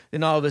enemy,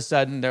 then all of a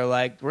sudden they're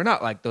like, we're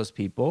not like those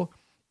people.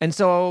 And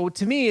so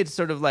to me, it's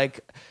sort of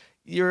like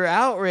you're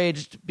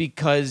outraged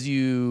because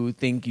you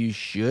think you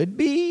should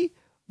be,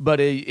 but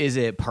is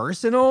it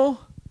personal?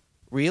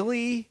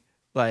 Really?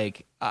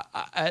 Like,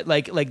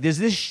 like, is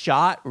this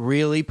shot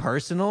really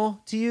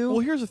personal to you? Well,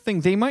 here's the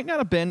thing. They might not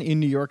have been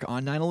in New York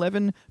on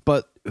 9/11,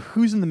 but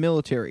who's in the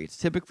military? It's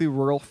typically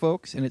rural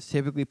folks, and it's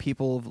typically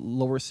people of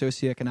lower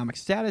socioeconomic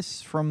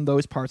status from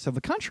those parts of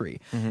the country.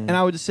 And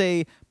I would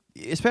say,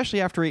 especially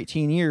after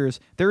 18 years,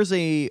 there's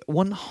a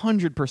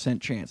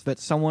 100% chance that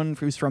someone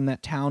who's from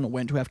that town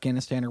went to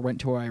Afghanistan or went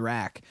to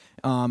Iraq,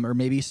 or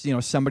maybe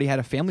somebody had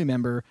a family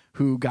member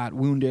who got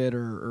wounded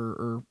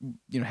or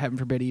heaven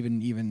forbid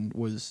even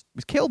was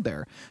killed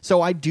there.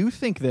 So I do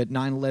think that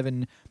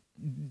 9/11,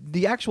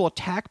 the actual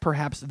attack,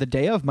 perhaps the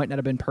day of, might not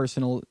have been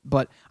personal,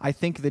 but I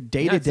think the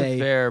day to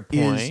day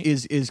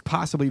is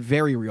possibly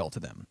very real to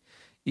them.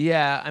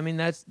 Yeah, I mean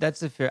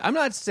that's a fair. I'm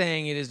not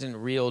saying it isn't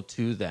real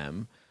to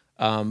them.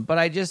 But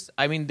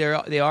I mean,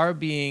 they are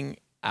being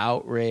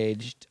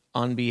outraged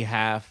on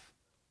behalf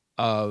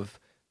of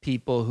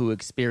people who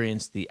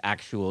experienced the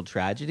actual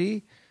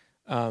tragedy,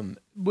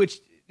 which,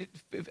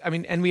 I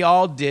mean, and we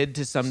all did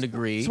to some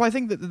degree. So I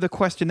think that the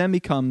question then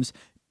becomes,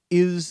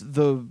 is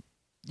the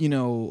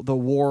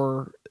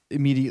war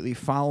immediately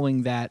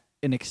following that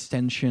an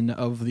extension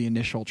of the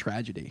initial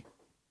tragedy?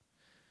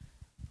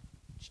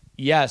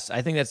 Yes,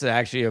 I think that's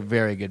actually a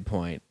very good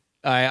point.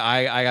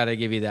 I got to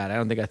give you that. I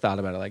don't think I thought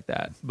about it like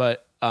that.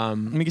 But I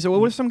mean, so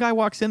what if some guy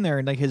walks in there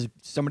and like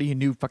somebody he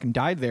knew fucking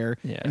died there,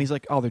 and he's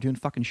like, oh, they're doing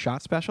fucking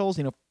shot specials,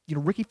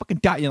 Ricky fucking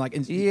died, I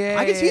can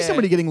see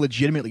somebody getting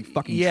legitimately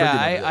fucking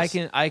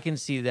triggered. I can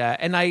see that,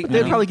 and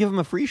they'd probably give him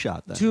a free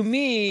shot. Then. To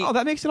me,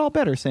 that makes it all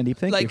better, Sandeep.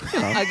 Thank you.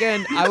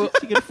 Again, you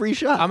get a free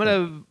shot.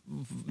 I'm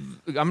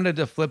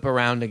gonna flip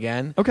around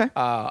again. Okay.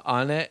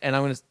 On it, and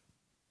I'm gonna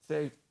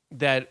say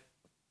that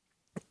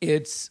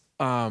it's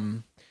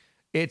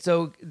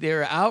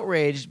they're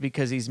outraged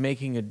because he's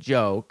making a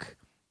joke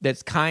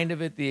that's kind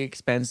of at the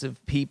expense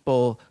of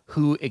people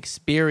who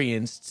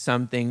experienced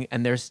something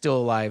and they're still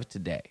alive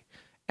today.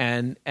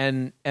 And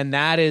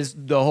that is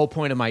the whole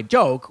point of my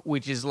joke,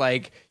 which is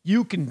like,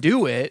 you can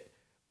do it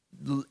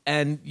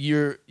and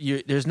you're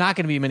there's not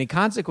going to be many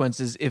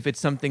consequences if it's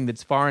something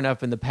that's far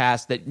enough in the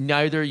past that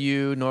neither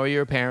you nor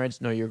your parents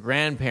nor your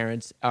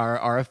grandparents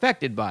are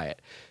affected by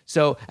it.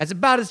 So that's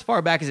about as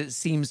far back as it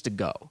seems to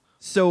go.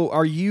 So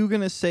are you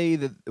going to say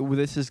that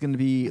this is going to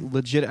be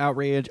legit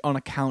outrage on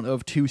account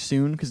of too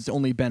soon? Because it's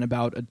only been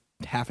about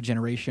half a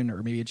generation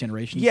or maybe a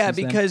generation since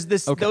because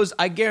those,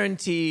 I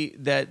guarantee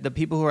that the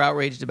people who are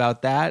outraged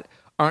about that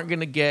aren't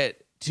going to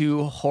get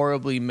too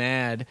horribly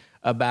mad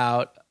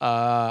about,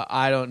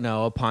 I don't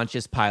know, a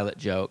Pontius Pilate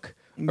joke.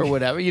 Or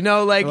whatever, like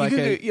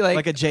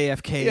a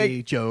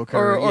JFK joke,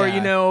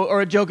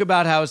 or a joke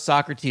about how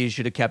Socrates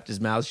should have kept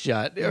his mouth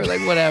shut, or like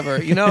whatever,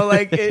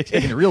 like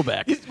taking it real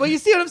back. Well, you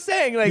see what I'm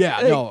saying? Like,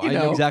 I know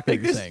exactly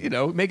what you're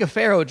saying. Make a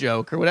Pharaoh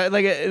joke or whatever.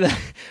 Like,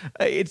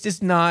 it's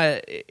just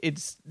not.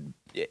 It's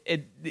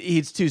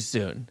too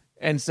soon,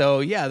 and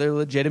so they're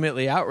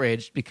legitimately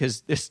outraged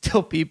because there's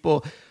still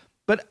people,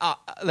 but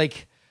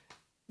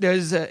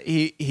there's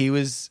he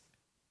was.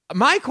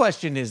 My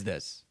question is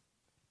this.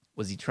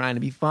 Was he trying to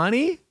be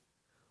funny?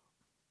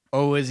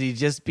 Or was he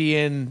just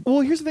being... Well,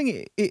 here's the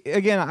thing.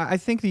 Again, I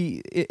think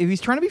if he's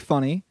trying to be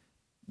funny,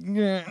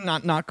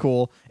 not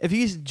cool. If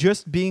he's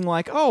just being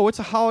like, oh, it's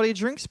a holiday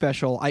drink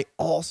special, I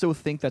also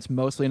think that's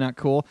mostly not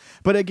cool.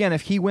 But again,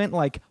 if he went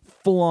like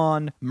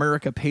full-on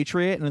America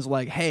Patriot and is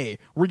like, hey,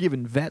 we're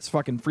giving vets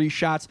fucking free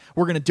shots,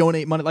 we're going to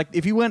donate money. Like,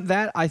 if he went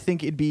that, I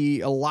think it'd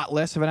be a lot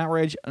less of an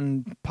outrage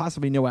and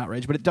possibly no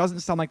outrage. But it doesn't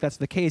sound like that's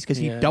the case because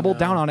he doubled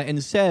down on it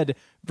and said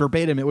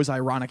verbatim it was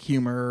ironic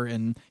humor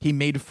and he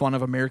made fun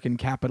of American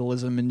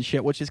capitalism and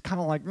shit, which is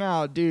kind of like,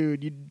 no,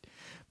 dude,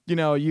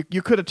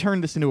 you could have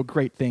turned this into a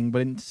great thing,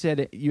 but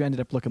instead you ended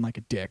up looking like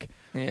a dick.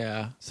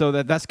 Yeah. So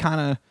that's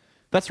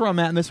where I'm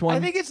at in this one. I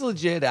think it's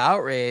legit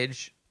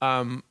outrage.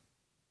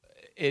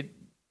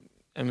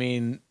 I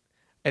mean,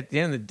 at the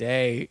end of the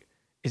day,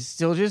 it's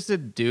still just a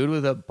dude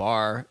with a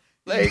bar.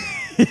 Like,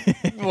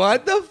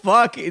 what the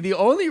fuck? The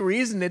only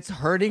reason it's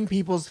hurting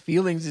people's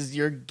feelings is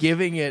you're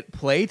giving it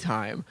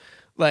playtime.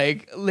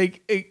 Like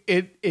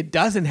it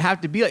doesn't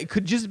have to be like, it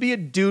could just be a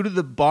dude at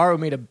the bar who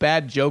made a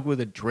bad joke with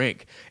a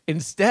drink.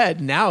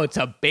 Instead, now it's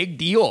a big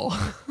deal.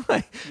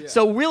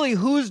 So really,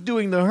 who's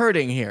doing the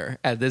hurting here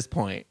at this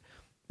point?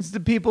 It's the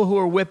people who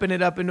are whipping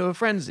it up into a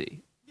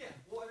frenzy.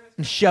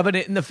 And shoving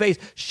it in the face,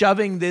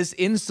 shoving this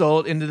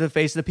insult into the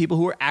face of the people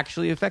who are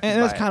actually affected by it.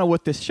 And that's kind of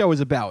what this show is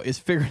about, is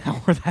figuring out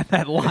where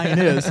that line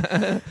is.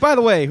 By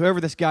the way,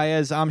 whoever this guy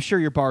is, I'm sure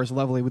your bar is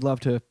lovely. We'd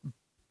love to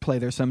play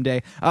there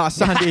someday.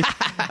 Sandeep,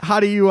 how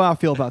do you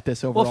feel about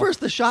this overall? Well, first,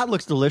 the shot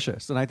looks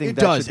delicious, and I think it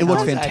does. It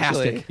looks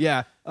fantastic. Actually.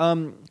 Yeah.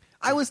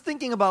 I was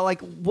thinking about, like,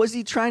 was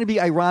he trying to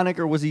be ironic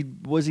or was he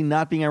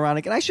not being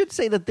ironic? And I should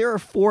say that there are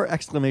 4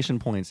 exclamation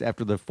points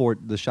after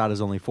the shot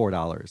is only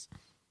 $4.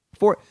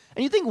 And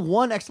you think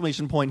 1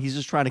 exclamation point he's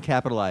just trying to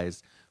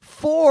capitalize.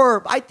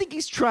 4, I think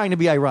he's trying to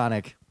be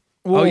ironic.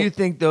 Well, you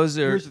think those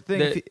are here's the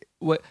thing.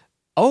 what?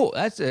 Oh,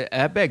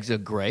 that begs a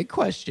great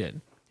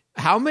question.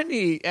 How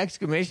many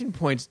exclamation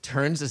points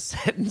turns a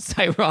sentence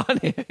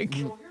ironic?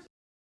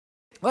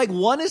 Like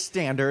 1 is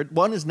standard,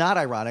 1 is not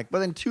ironic, but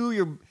then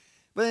 2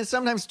 But then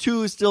sometimes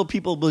 2 is still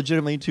people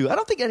legitimately 2. I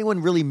don't think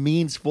anyone really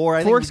means 4.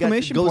 I 4 think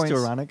exclamation goes points. To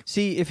ironic.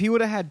 See, if he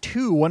would have had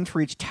 2, 1 for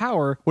each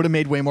tower, would have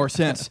made way more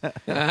sense.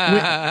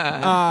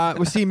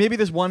 See, maybe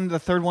there's one, the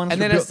third one,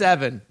 and then a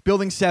 7,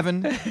 building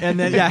 7, and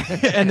then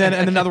and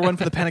then another one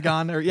for the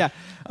Pentagon, or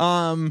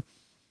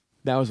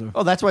that was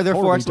a that's why there are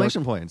 4 horribly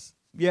exclamation points.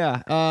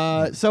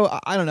 Yeah. So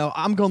I don't know.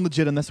 I'm going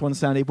legit on this one,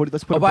 Sandy.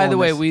 Let's put. Oh, by the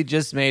way, we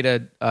just made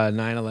a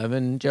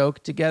 9/11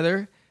 joke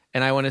together.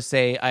 And I want to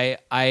say,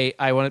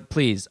 I want to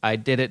please. I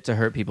did it to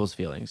hurt people's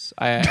feelings.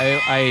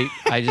 I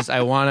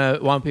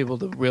want people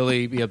to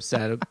really be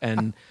upset,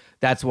 and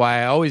that's why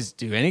I always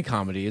do any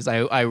comedy. Is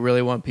I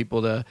really want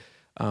people to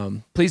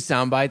please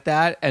soundbite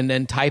that and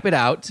then type it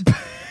out.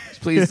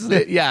 Please,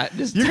 yeah.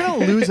 You're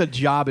gonna lose a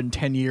job in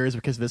 10 years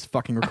because of this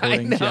fucking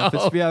recording, Jeff.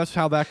 That's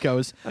how that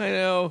goes. I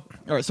know.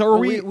 All right. So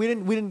we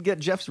didn't get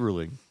Jeff's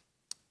ruling.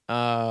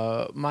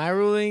 My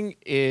ruling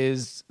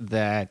is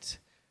that.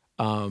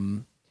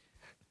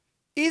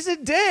 He's a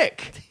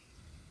dick.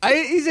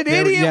 He's an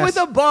idiot with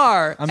a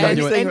bar. Are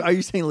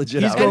you saying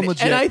legit? He's going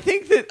legit. And I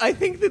think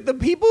that the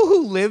people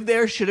who live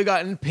there should have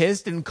gotten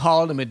pissed and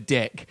called him a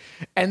dick.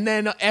 And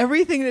then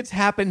everything that's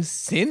happened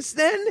since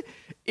then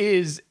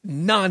is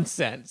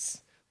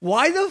nonsense.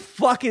 Why the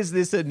fuck is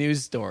this a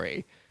news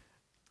story?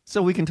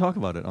 So we can talk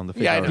about it on the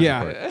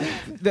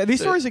Yeah,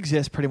 These stories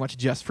exist pretty much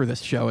just for this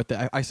show.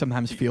 I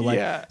sometimes feel like.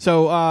 Yeah.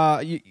 So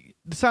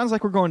it sounds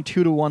like we're going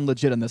 2-1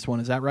 legit on this one.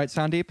 Is that right,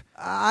 Sandeep?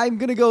 I'm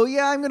gonna go.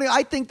 Yeah,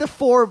 I think the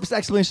 4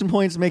 exclamation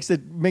points makes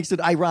it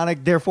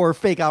ironic. Therefore,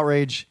 fake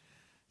outrage.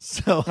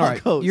 So all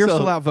right, you're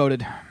still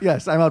outvoted.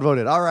 Yes, I'm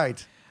outvoted. All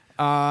right.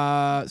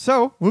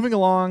 So moving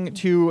along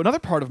to another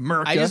part of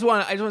America. I just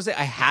want to say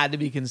I had to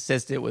be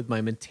consistent with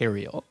my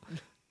material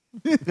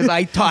because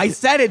I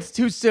said it's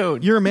too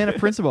soon. You're a man of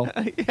principle.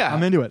 Yeah,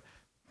 I'm into it.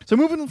 So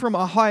moving from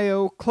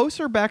Ohio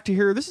closer back to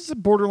here, this is a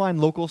borderline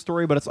local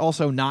story, but it's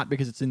also not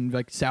because it's in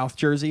like South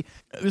Jersey.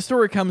 The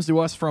story comes to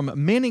us from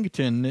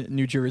Mannequin,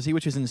 New Jersey,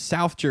 which is in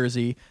South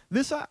Jersey.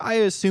 This, I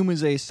assume,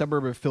 is a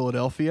suburb of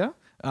Philadelphia,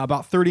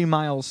 about 30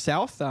 miles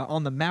south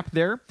on the map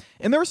there.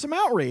 And there was some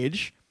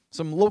outrage,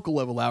 some local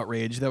level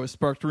outrage that was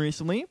sparked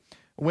recently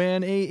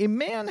when a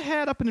man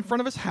had up in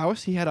front of his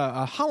house, he had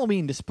a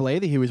Halloween display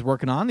that he was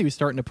working on, he was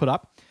starting to put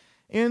up.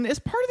 And as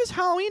part of this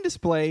Halloween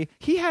display,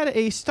 he had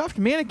a stuffed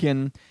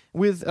mannequin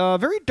with a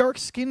very dark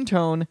skin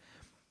tone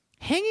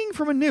hanging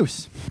from a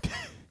noose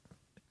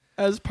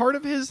as part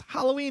of his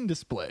Halloween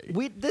display.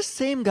 This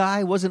same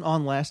guy wasn't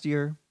on last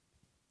year?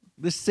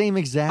 This same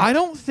exact? I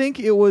don't think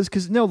it was,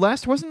 because,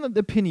 last wasn't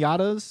the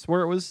piñatas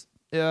where it was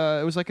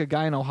like a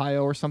guy in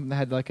Ohio or something that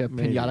had like a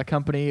piñata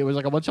company. It was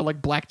like a bunch of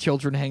like black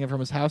children hanging from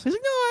his house. He's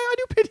like, no, I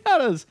do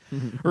piñatas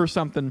or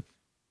something.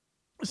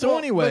 So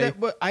anyway,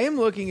 but I am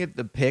looking at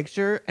the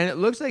picture, and it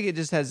looks like it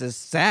just has a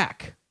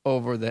sack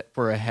over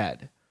for a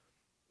head.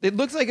 It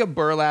looks like a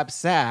burlap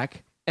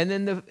sack, and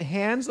then the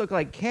hands look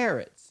like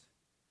carrots.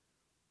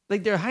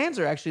 Like their hands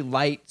are actually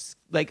light.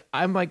 Like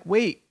I'm like,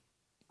 wait,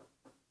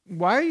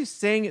 why are you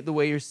saying it the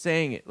way you're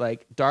saying it?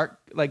 Like dark,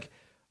 like.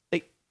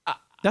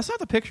 That's not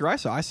the picture I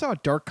saw. I saw a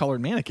dark colored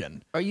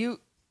mannequin.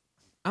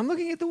 I'm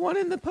looking at the one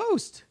in the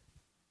post.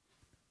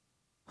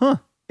 Huh?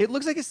 It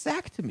looks like a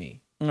sack to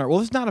me. All right. Well,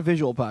 this is not a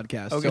visual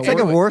podcast. Okay. It's like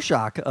a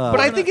Rorschach. But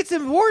I think it's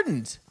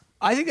important.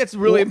 I think that's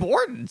really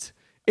important.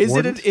 Is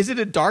it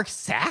a dark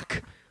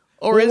sack?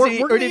 Or Well,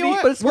 is we're did gonna-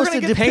 he but it's supposed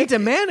paint to depict a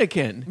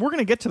mannequin? We're going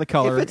to get to the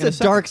color. If it's in a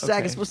dark second. sack,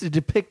 Okay. it's supposed to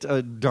depict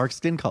a dark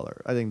skin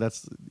color. I think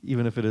that's,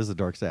 even if it is a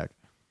dark sack.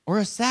 Or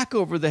a sack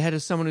over the head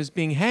of someone who's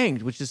being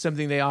hanged, which is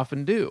something they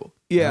often do.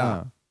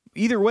 Yeah.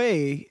 Either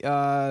way,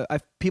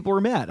 people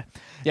were mad.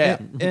 Yeah.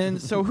 And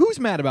so who's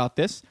mad about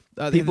this?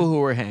 People who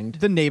were hanged.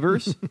 The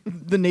neighbors.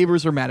 The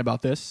neighbors are mad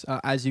about this,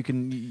 as you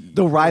can...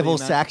 The rival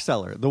really sack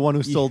seller, the one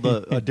who sold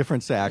a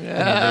different sack.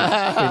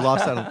 And they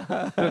lost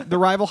out on the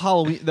rival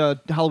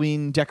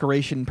Halloween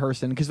decoration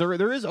person, because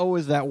there is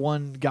always that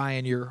one guy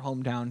in your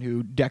hometown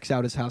who decks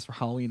out his house for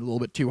Halloween a little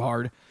bit too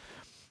hard.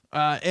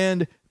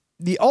 And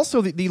the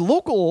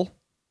local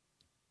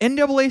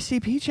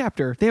NAACP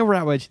chapter, they were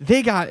outraged.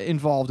 They got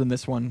involved in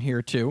this one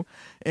here too.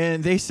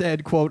 And they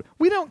said, quote,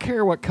 "We don't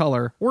care what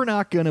color. We're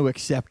not going to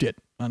accept it,"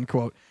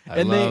 unquote.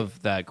 I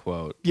love that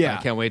quote. Yeah.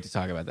 I can't wait to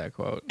talk about that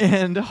quote.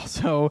 And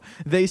also,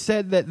 they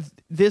said that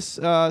this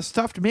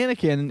stuffed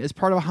mannequin, as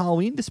part of a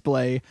Halloween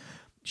display,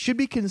 should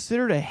be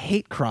considered a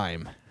hate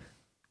crime.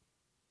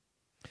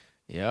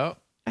 Yep.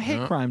 a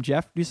hate crime,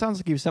 Jeff. You sounds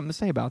like you have something to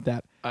say about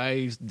that.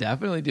 I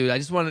definitely do. I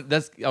wanted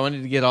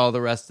to get all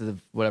the rest of the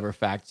whatever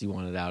facts you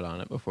wanted out on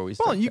it before we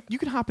start. Well, you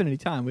can hop in any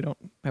time. We don't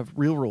have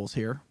real rules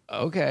here.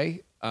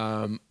 Okay.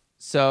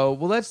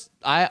 So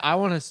I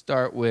want to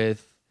start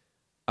with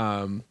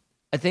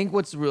I think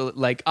what's real,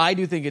 like, I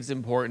do think it's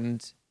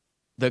important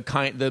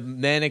the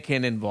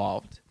mannequin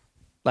involved.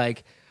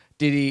 Like,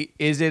 so you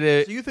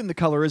think the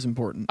color is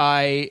important?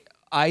 I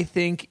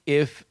think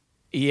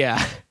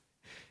yeah.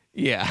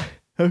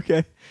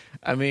 Okay.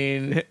 I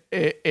mean,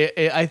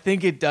 I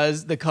think it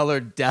does. The color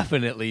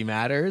definitely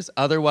matters.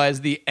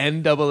 Otherwise, the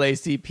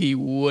NAACP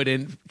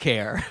wouldn't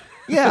care.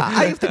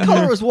 Yeah, if the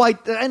color was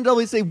white, the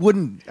NAACP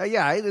wouldn't.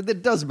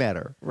 It does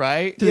matter,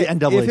 right? To the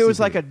NAACP. If it was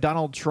like a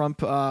Donald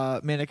Trump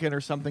mannequin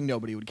or something,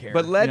 nobody would care.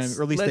 But or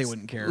at least they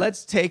wouldn't care.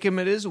 Let's take him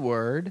at his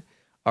word.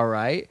 All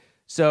right.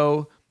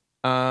 So,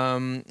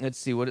 let's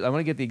see. I want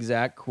to get the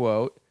exact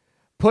quote.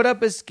 Put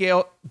up a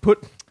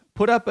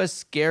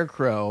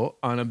scarecrow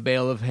on a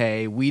bale of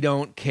hay. We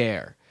don't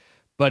care.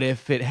 But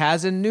if it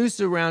has a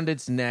noose around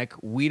its neck,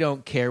 we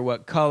don't care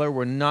what color.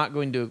 We're not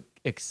going to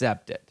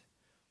accept it.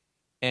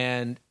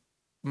 And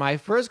my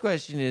first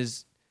question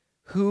is,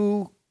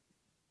 who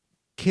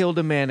killed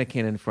a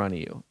mannequin in front of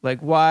you? Like,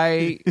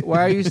 why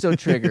are you so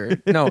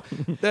triggered? No,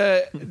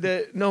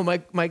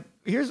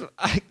 here's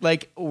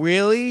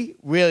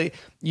really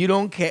you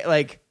don't care.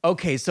 Like,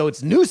 okay, so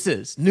it's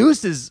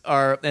nooses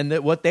are, and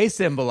what they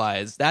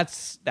symbolize,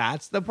 that's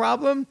the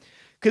problem,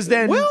 because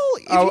then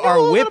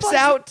are whips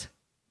out?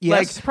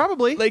 Yes, like,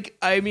 probably. Like,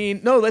 I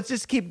mean, no, let's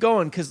just keep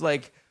going, because,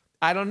 like,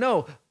 I don't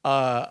know,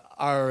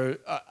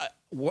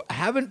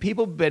 haven't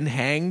people been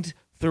hanged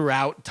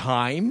throughout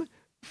time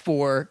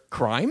for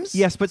crimes?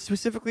 Yes, but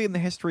specifically in the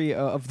history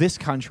of this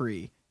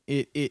country,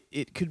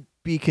 it could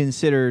be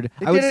considered.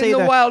 I would say in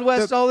the Wild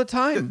West all the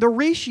time. The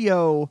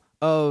ratio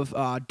of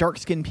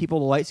dark-skinned people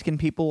to light-skinned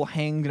people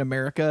hanged in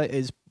America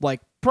is like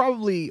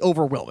probably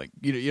overwhelming.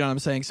 You know what I'm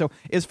saying? So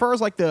as far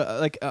as like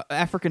the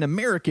African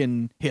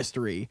American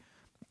history,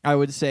 I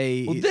would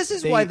say. Well, this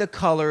is why the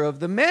color of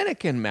the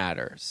mannequin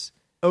matters.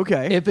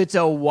 Okay, if it's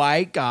a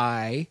white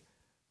guy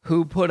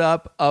who put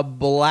up a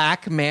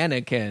black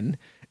mannequin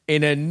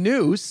in a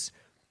noose,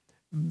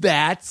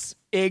 that's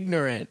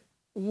ignorant.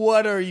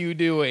 What are you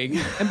doing?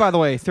 And by the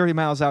way, 30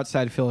 miles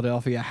outside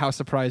Philadelphia, how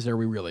surprised are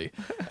we really?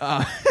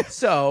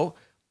 So,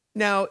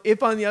 now,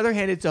 if on the other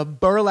hand it's a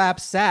burlap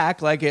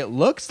sack like it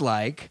looks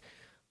like,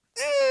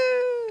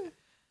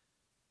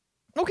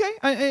 okay.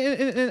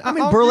 I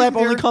mean, burlap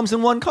only comes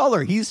in one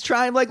color. He's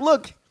trying, like,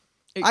 look,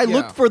 I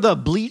looked for the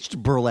bleached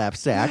burlap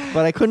sack,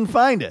 but I couldn't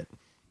find it.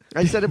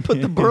 I said it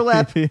put the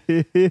burlap. You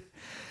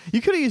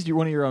could have used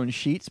one of your own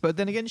sheets, but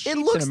then again, sheets it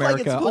looks in America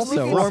like it's supposed to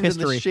be also rough formed in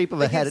history. the shape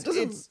of a head.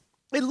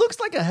 It looks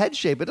like a head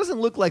shape. It doesn't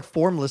look like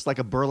formless like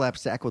a burlap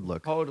sack would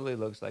look. Totally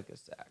looks like a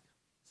sack.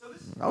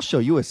 I'll show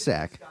you a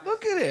sack.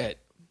 Look at it.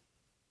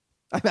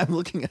 I'm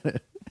looking at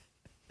it.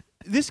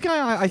 This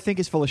guy, I think,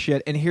 is full of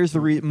shit, and here's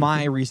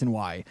my reason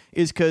why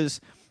is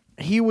because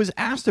he was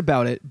asked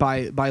about it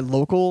by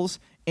locals,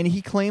 and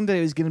he claimed that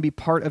it was going to be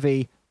part of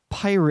a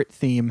pirate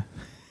theme.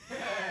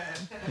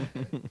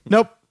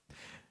 Nope,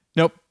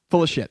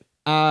 full of shit.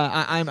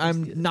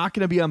 I'm not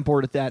going to be on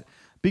board with that,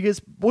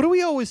 because what do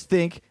we always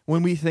think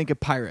when we think of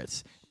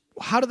pirates?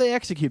 How do they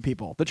execute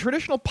people? The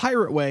traditional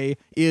pirate way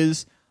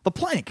is the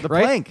plank,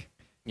 right? Plank.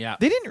 Yeah.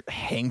 They didn't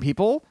hang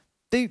people.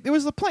 It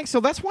was the plank. So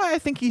that's why I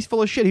think he's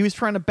full of shit. He was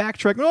trying to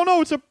backtrack.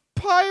 No, it's a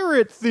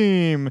pirate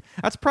theme.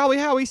 That's probably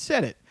how he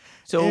said it.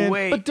 So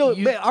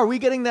are we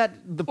getting that?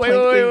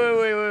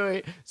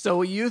 Wait.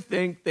 So you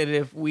think that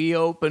if we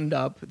opened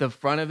up the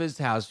front of his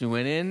house, we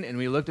went in and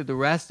we looked at the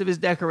rest of his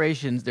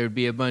decorations, there'd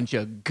be a bunch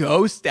of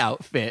ghost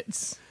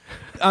outfits?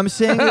 I'm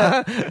saying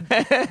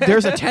that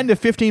there's a 10 to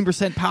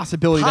 15%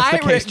 possibility that's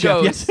the case,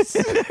 Jeff. Yes.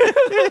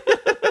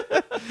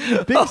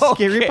 Big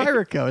scary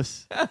pirate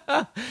ghosts.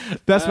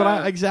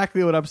 That's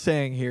exactly what I'm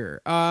saying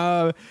here.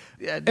 Yeah,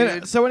 dude.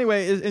 And, so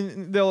anyway,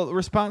 the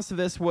response to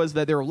this was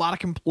that there were a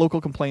lot of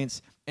local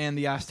complaints, and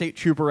the state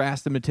trooper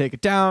asked him to take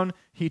it down.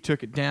 He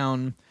took it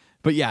down.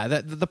 But yeah,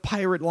 the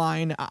pirate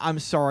line, I'm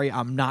sorry,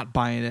 I'm not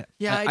buying it.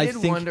 Yeah, I did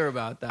wonder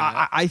about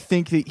that. I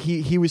think that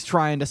he was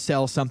trying to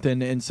sell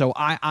something, and so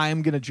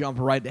I'm going to jump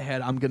right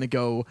ahead. I'm going to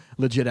go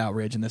legit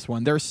outrage in this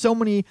one. There are so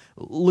many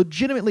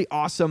legitimately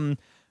awesome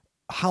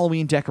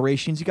Halloween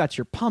decorations. You got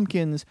your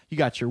pumpkins, you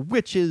got your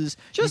witches.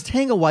 Just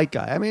hang a white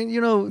guy. I mean,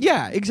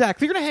 Yeah,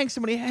 exactly. If you're going to hang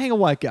somebody, hang a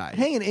white guy.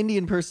 Hang an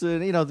Indian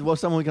person,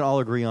 someone we can all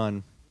agree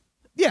on.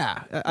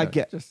 Yeah, I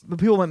get. But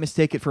people might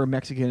mistake it for a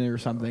Mexican or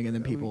something, and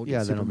then people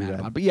get super mad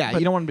about it. But yeah,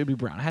 you don't want it to be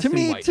brown. It has to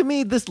be white. To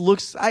me, this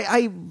looks.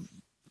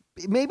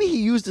 Maybe he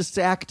used a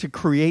sack to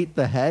create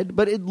the head,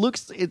 but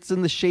it's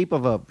in the shape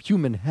of a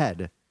human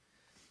head.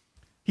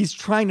 He's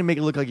trying to make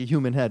it look like a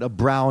human head, a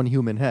brown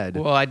human head.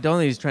 Well, I don't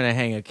think he's trying to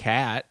hang a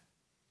cat.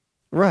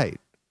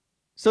 Right.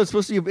 So it's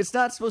supposed to be. It's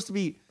not supposed to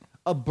be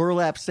a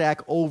burlap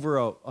sack over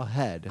a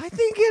head. I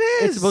think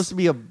it is. It's supposed to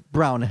be a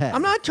brown head.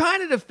 I'm not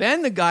trying to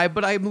defend the guy,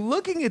 but I'm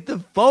looking at the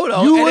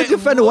photo. You would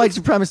defend a white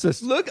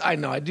supremacist. Look, I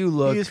know, I do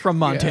look. He is from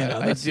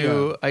Montana.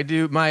 Yeah, I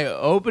do. My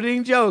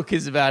opening joke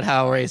is about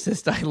how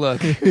racist I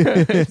look.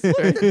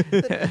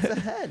 It's a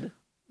head.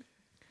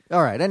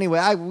 All right. Anyway,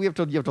 you have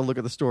to look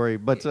at the story,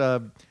 but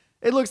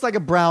it looks like a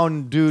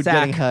brown dude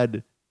getting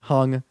head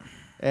hung,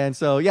 and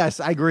so yes,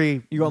 I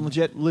agree. You going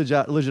legit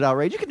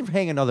outrage. You can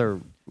hang another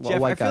Jeff,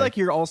 white I feel guy. like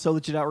you're also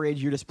legit outraged.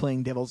 You're just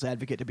playing devil's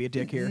advocate to be a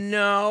dick here.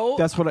 No,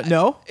 that's what.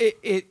 No,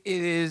 it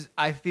is.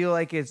 I feel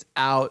like it's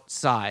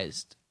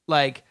outsized,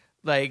 like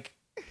a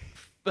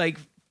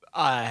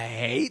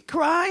hate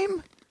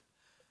crime.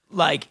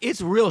 Like,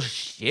 it's real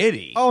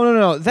shitty. Oh,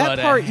 no. That but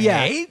part,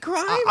 yeah. Hate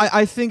crime?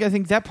 I think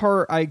that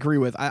part I agree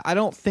with. I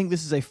don't think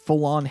this is a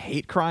full-on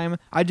hate crime.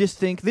 I just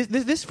think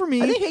this for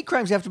me... I think hate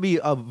crimes have to be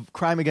a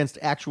crime against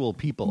actual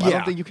people. Yeah. I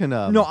don't think you can...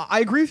 No, I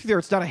agree with you there.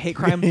 It's not a hate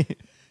crime.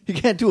 You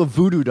can't do a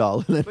voodoo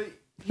doll. But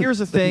here's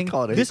the thing.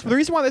 The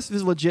reason why this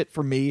is legit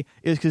for me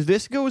is because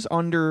this goes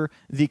under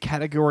the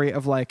category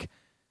of like,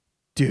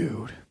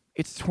 dude,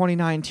 it's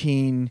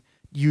 2019...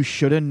 You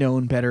should have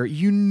known better.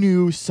 You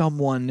knew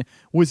someone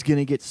was going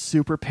to get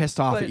super pissed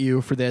off at you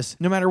for this,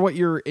 no matter what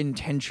your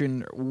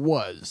intention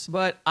was.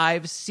 But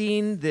I've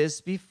seen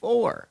this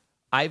before.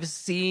 I've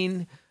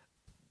seen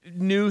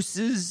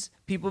nooses,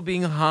 people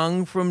being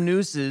hung from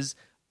nooses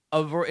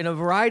on a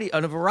variety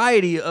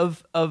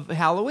of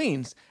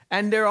Halloweens.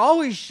 And they're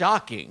always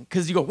shocking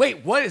because you go,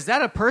 wait, what? Is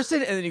that a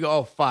person? And then you go,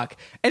 oh, fuck.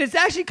 And it's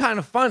actually kind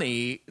of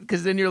funny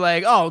because then you're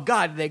like, oh,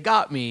 God, they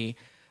got me.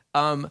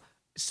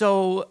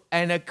 So,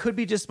 and it could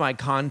be just my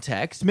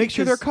context. Make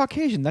sure they're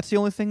Caucasian. That's the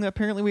only thing that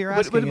apparently we are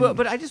asking.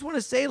 But I just want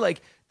to say,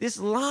 like, this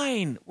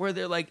line where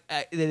they're like,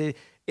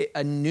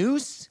 a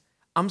noose.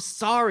 I'm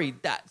sorry.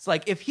 That's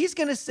like, if he's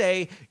gonna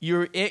say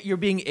you're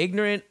being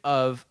ignorant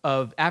of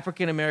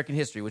African American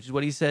history, which is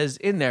what he says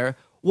in there.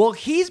 Well,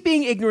 he's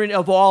being ignorant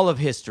of all of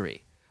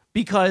history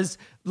because,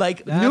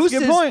 like,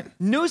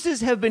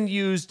 nooses have been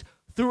used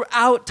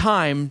throughout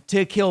time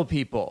to kill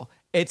people.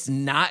 It's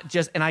not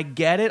just, and I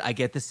get it. I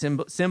get the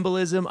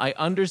symbolism. I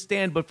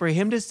understand. But for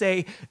him to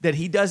say that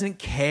he doesn't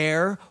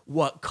care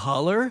what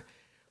color,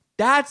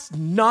 that's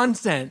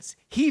nonsense.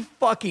 He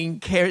fucking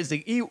cares.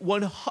 The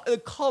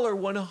color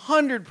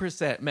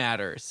 100%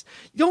 matters.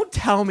 Don't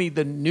tell me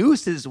the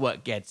noose is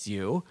what gets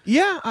you.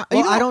 Yeah,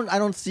 I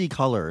don't see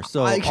color,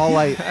 so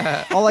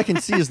all I can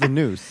see is the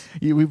noose.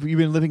 You've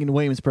been living in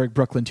Williamsburg,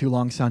 Brooklyn, too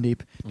long, Sandeep.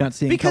 Not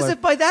seeing because color.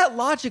 if by that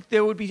logic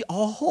there would be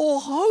a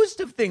whole host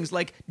of things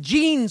like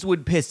jeans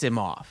would piss him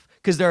off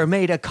because they're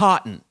made of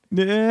cotton.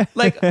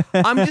 Like,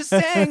 I'm just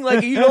saying,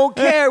 like, you don't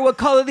care what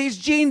color these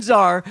jeans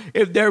are.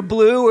 If they're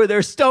blue or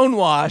they're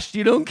stonewashed,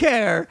 you don't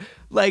care.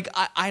 Like,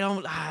 I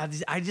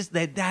just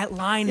that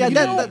line. Yeah,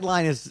 that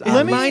line is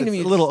a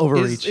little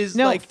overreach.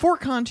 Now, like, for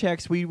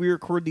context, we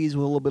record these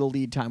with a little bit of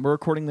lead time. We're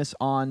recording this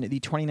on the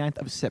 29th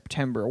of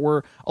September.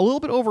 We're a little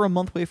bit over a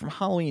month away from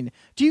Halloween.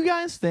 Do you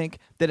guys think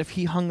that if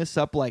he hung this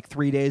up like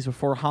 3 days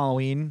before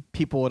Halloween,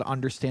 people would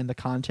understand the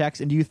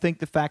context? And do you think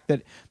the fact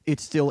that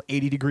it's still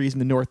 80 degrees in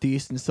the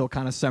Northeast and still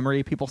kind of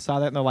summery, people saw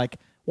that and they're like,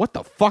 what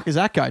the fuck is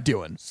that guy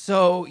doing?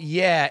 So,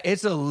 yeah,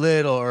 it's a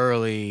little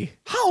early.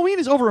 Halloween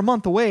is over a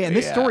month away, and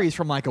this story is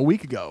from like a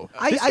week ago.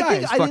 I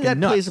think that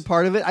plays a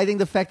part of it. I think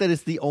the fact that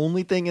it's the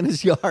only thing in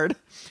his yard.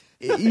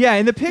 Yeah,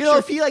 in the picture,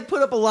 if he like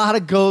put up a lot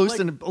of ghosts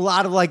and a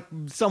lot of like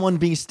someone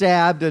being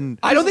stabbed, and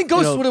I don't think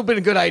ghosts would have been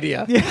a good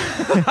idea. Yeah.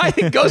 I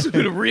think ghosts would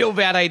have been a real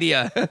bad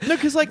idea. No,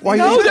 because like,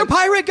 they're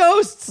pirate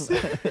ghosts.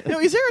 No,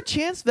 is there a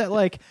chance that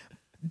like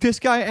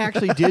this guy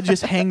actually did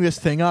just hang this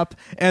thing up,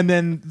 and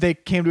then they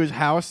came to his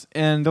house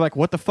and they're like,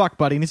 "What the fuck,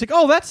 buddy?" And he's like,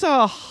 "Oh, that's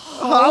a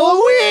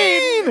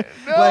Halloween."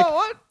 No, like,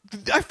 what?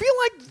 I feel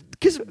like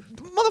because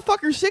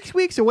motherfucker, 6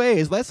 weeks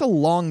away that's a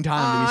long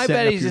time to be setting I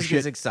bet up he your just shit.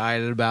 gets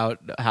excited about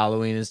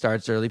Halloween and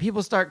starts early.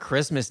 People start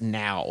Christmas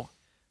now.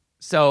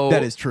 So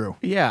that is true.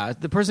 Yeah,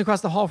 the person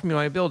across the hall from me in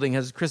my building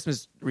has a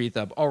Christmas wreath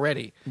up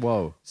already.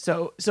 Whoa.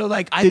 So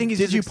like I think he's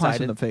did just you excited. punch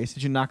him in the face?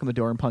 Did you knock on the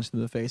door and punch him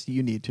in the face?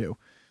 You need to.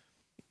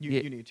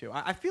 You need to.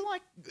 I feel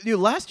like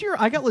last year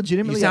I got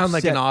legitimately. You sound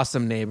upset. like an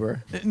awesome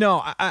neighbor.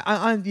 No,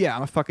 I'm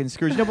the fucking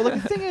Scrooge. No, but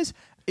like the thing is,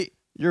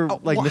 you're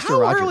like Mr.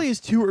 How Rogers. early is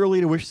too early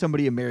to wish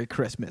somebody a Merry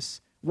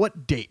Christmas?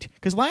 What date?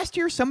 Because last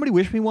year somebody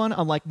wished me one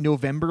on like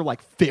November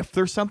 5th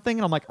or something,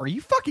 and I'm like, are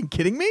you fucking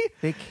kidding me?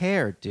 They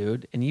care,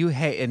 dude, and you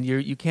hate, and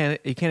you can't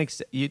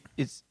accept.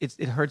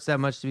 It hurts that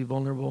much to be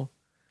vulnerable.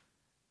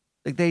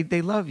 Like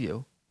they love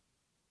you.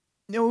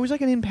 No, it was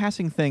like an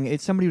in-passing thing.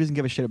 It's somebody who doesn't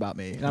give a shit about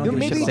me. And I don't give a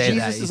Maybe shit about say them.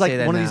 that. Jesus You is like say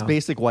that one of now. these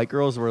basic white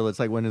girls where it's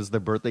like when is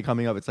their birthday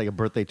coming up? It's like a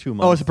birthday 2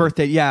 months. Oh, it's a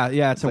birthday. Yeah,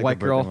 it's a like white a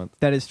birthday girl. month.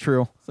 That is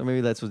true. So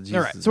maybe that's what Jesus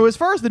All right. is So as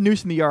far as the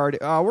noose in the yard,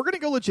 we're going to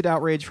go legit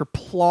outrage for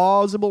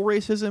plausible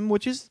racism,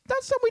 which is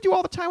not something we do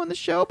all the time on the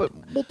show, but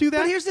we'll do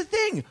that. But here's the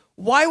thing.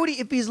 Why would he,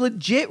 if he's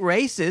legit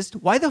racist,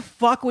 why the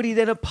fuck would he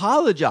then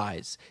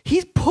apologize?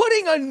 He's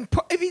putting on,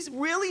 if he's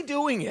really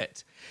doing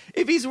it,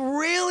 if he's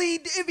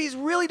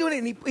really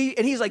doing it,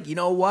 and he's like, you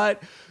know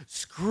what?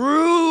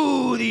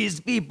 Screw these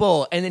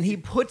people. And then he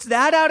puts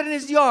that out in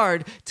his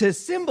yard to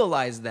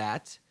symbolize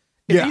that.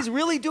 If he's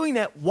really doing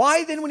that,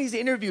 why then when he's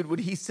interviewed would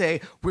he say,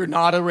 we're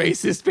not a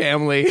racist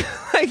family?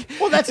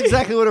 Well, that's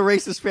exactly what a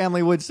racist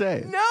family would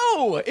say.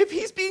 No, if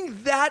he's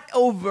being that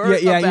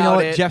overt yeah, about you know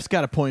what? it. Jeff's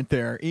got a point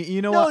there.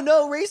 You know what?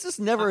 No, racists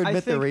never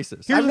admit they're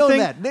racist. Here's I've the known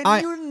thing,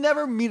 that. You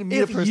never meet a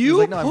person who's you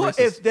like, no, I'm racist.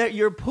 if that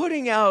you're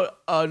putting out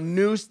a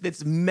noose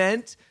that's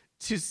meant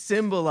to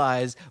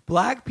symbolize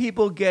black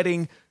people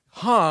getting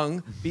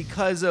hung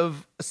because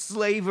of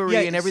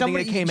slavery and everything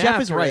that came Jeff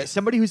after is right. it.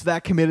 Somebody who's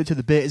that committed to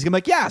the bit is gonna be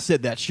like, yeah, I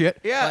said that shit.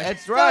 Yeah,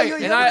 that's right.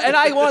 And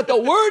I want the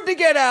word to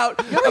get out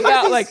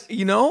about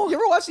You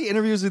ever watch the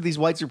interviews with these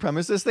white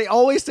supremacists? They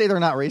always say they're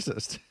not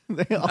racist.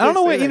 I don't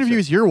know what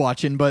interviews you're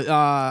watching, but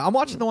I'm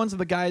watching the ones of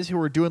the guys who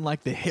are doing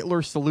like the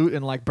Hitler salute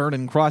and like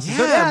burning crosses.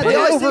 Yeah, they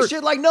always say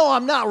shit like, no,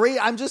 I'm not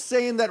I'm just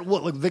saying that,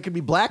 look, there could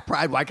be black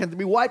pride. Why can't there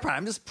be white pride?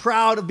 I'm just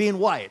proud of being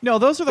white. No,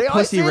 those are the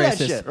pussy racists,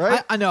 racists, shit,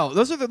 right? I know.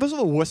 Those are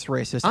the wuss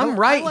racists. I'm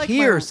right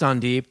here,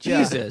 Sandeep.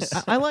 Jesus.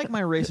 I like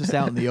my racists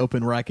out in the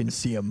open where I can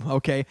see them,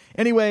 okay?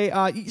 Anyway,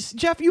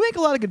 Jeff, you make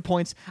a lot of good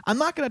points. I'm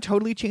not going to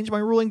totally change my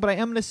ruling, but I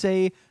am going to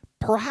say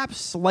perhaps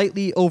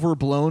slightly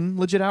overblown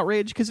legit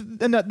outrage, because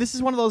this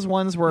is one of those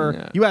ones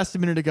where you asked a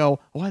minute ago,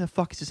 why the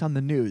fuck is this on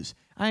the news?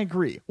 I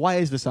agree. Why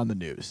is this on the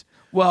news?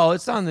 Well,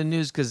 it's on the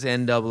news because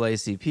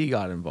NAACP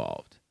got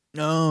involved.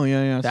 Oh,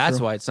 yeah. That's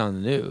true. why it's on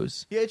the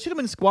news. Yeah, it should have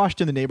been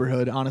squashed in the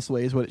neighborhood,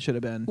 honestly, is what it should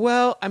have been.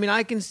 Well, I mean,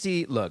 I can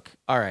see, look,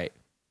 all right,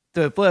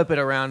 to flip it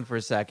around for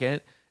a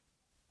second,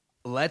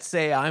 let's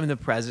say I'm the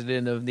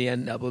president of the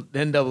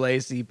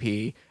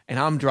NAACP and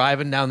I'm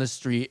driving down the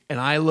street and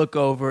I look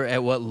over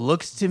at what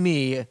looks to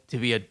me to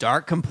be a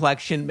dark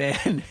complexioned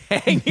man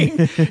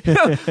hanging and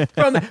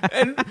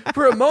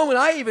for a moment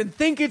I even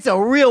think it's a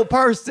real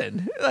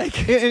person.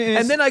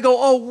 And then I go,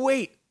 oh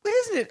wait,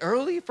 isn't it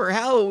early for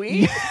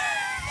Halloween?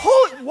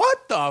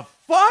 What the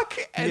fuck?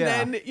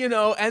 And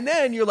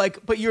then you're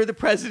like, but you're the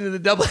president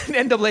of the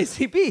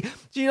NAACP.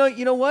 So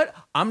you know what?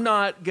 I'm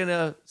not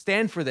gonna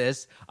stand for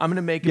this. I'm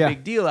gonna make a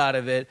big deal out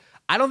of it.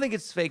 I don't think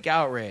it's fake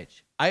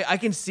outrage. I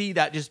can see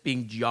that just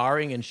being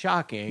jarring and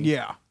shocking.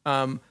 Yeah.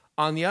 On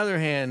the other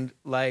hand,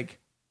 like,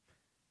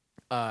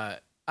 I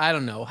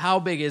don't know,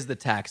 how big is the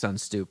tax on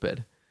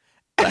stupid?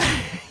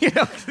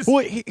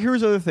 Well,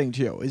 here's the other thing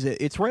too: is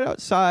it's right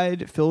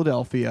outside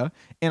Philadelphia,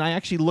 and I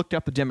actually looked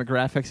up the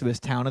demographics of this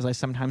town, as I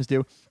sometimes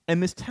do.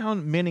 And this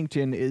town,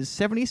 Mannington, is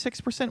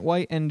 76%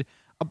 white and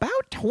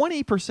about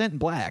 20%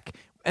 black,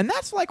 and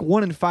that's like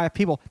 1 in 5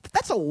 people.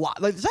 That's a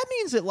lot. Like, that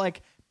means that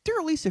like there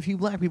are at least a few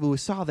black people who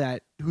saw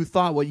that who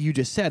thought what you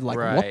just said. Like,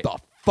 what the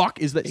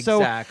fuck is that?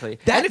 Exactly.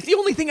 And it's the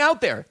only thing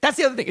out there. That's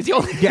the other thing. It's the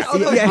only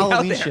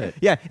Halloween shit.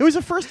 Yeah, it was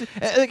the first.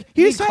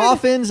 He decided,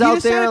 coffins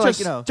out there, like,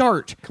 to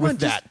start with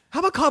that. How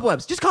about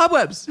cobwebs? Just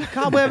cobwebs.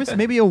 Cobwebs.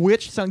 Maybe a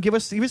witch. Give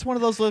us one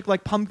of those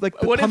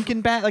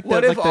pumpkin bat. Like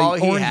what the, if like all the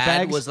he orange had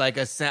bags was like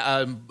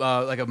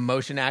a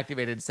motion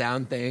activated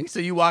sound thing? So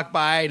you walk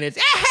by and it's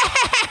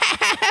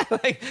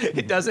like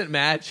it doesn't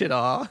match at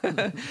all.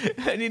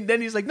 And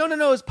then he's like,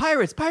 no, it's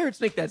pirates.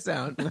 Pirates make that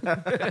sound.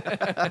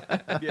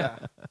 Yeah.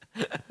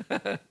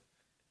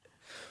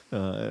 All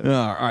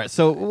right,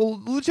 so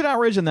we'll legit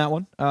outrage on that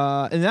one.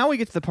 And now we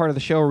get to the part of the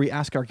show where we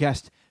ask our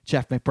guest,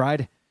 Jeff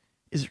McBride,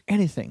 is there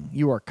anything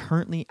you are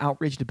currently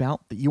outraged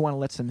about that you want to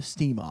let some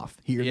steam off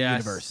here in the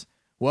universe?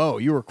 Whoa,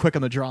 you were quick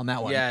on the draw on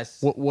that one.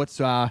 Yes. What's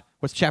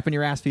chapping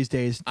your ass these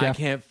days, Jeff? I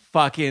can't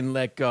fucking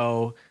let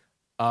go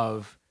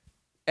of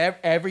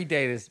every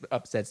day. This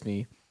upsets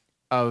me,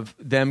 of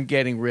them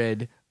getting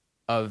rid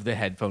of the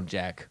headphone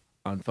jack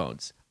on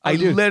phones. I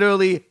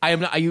am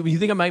not. You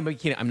think I might be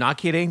kidding? I'm not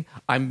kidding.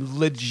 I'm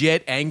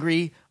legit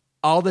angry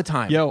all the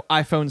time. Yo,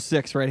 iPhone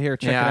 6 right here.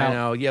 Check it out. I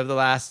know. You have the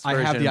last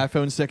version. I have the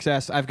iPhone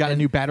 6S. I've got a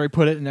new battery,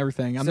 put it and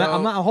everything. I'm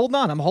not holding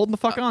on. I'm holding the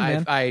fuck on,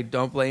 man. I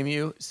don't blame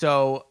you.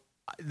 So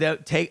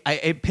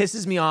it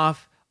pisses me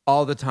off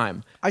all the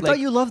time. I thought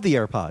you loved the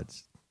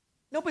AirPods.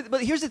 No,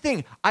 but here's the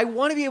thing. I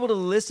want to be able to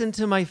listen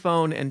to my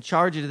phone and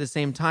charge it at the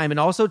same time, and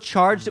also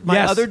charge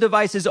my other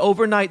devices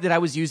overnight that I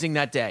was using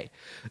that day.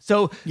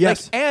 So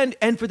yes, and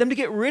for them to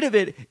get rid of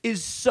it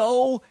is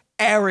so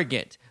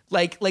arrogant.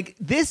 Like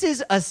this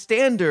is a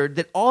standard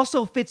that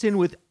also fits in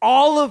with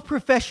all of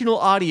professional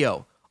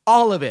audio,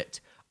 all of it.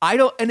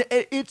 And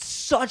it's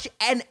such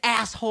an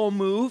asshole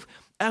move.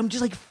 I'm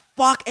just like,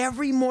 fuck,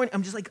 every morning.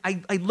 I'm just like, I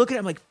look at it,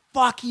 I'm like,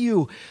 fuck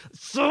you.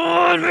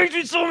 Son, makes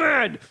me so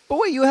mad. But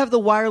wait, you have the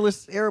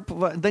wireless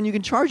then you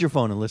can charge your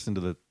phone and listen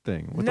to the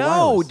thing. With the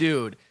no, wireless.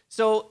 dude.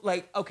 So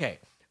okay.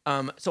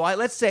 So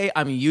let's say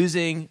I'm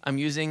using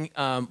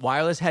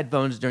wireless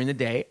headphones during the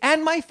day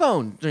and my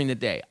phone during the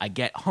day. I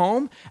get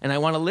home and I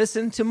want to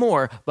listen to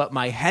more, but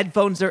my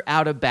headphones are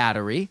out of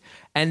battery.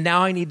 and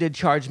now I need to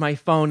charge my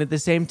phone at the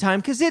same time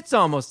because it's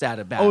almost out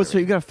of battery. Oh, so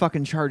you got to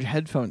fucking charge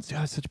headphones. Oh,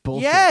 that's such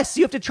bullshit. Yes,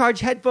 you have to charge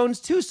headphones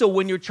too. So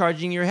when you're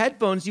charging your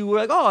headphones, you were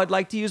like, "Oh, I'd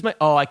like to use my."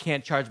 Oh, I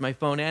can't charge my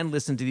phone and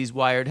listen to these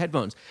wired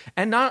headphones.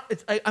 And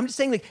I'm just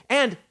saying, like,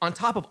 and on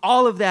top of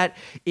all of that,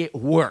 it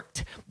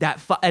worked.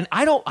 And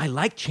I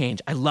like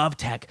change. I love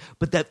tech,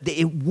 but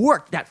it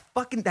worked.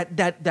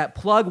 That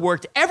plug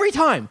worked every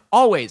time,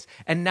 always.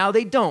 And now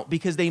they don't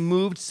because they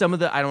moved some of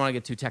the. I don't want to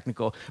get too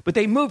technical, but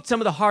they moved some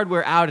of the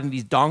hardware out in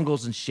these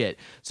dongles and shit,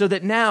 so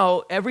that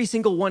now every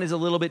single one is a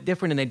little bit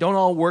different, and they don't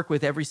all work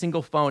with every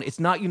single phone. It's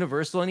not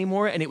universal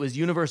anymore, and it was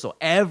universal.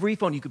 Every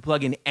phone, you could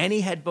plug in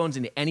any headphones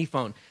into any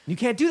phone. You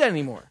can't do that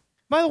anymore.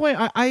 By the way,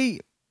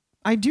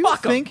 I do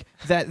think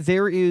that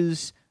there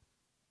is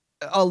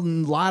a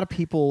lot of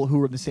people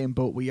who are in the same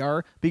boat we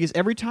are, because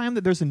every time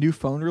that there's a new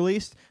phone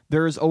released,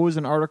 there's always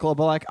an article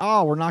about like,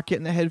 oh, we're not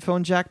getting the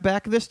headphone jack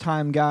back this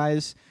time,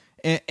 guys.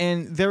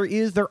 And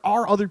there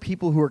are other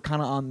people who are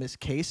kind of on this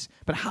case,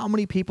 but how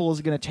many people is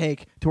it going to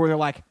take to where they're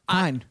like,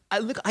 fine?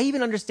 I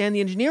even understand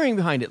the engineering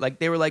behind it. Like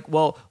they were like,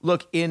 well,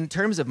 look, in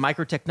terms of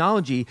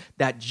microtechnology,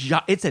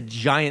 it's a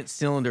giant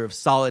cylinder of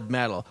solid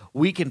metal.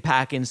 We can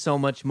pack in so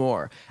much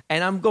more.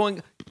 And I'm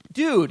going,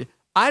 dude,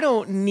 I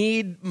don't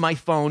need my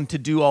phone to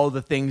do all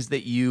the things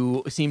that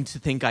you seem to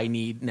think I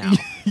need now.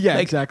 Yeah,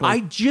 exactly.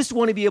 I just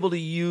want to be able to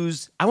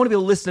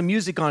listen to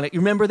music on it. You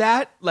remember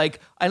that?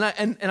 Like, and I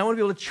want to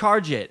be able to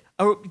charge it.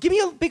 Or give me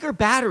a bigger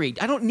battery.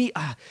 I don't need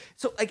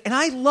and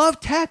I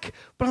love tech,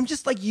 but I'm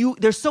just like you.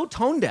 They're so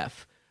tone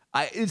deaf.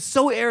 It's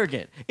so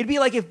arrogant. It'd be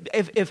like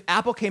if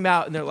Apple came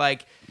out and they're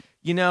like,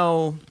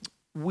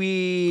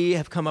 we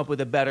have come up with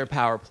a better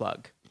power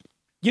plug,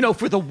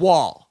 for the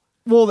wall.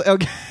 Well,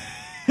 okay.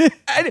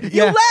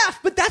 You laugh,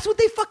 but that's what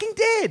they fucking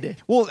did.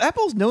 Well,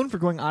 Apple's known for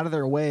going out of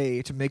their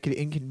way to make it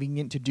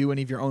inconvenient to do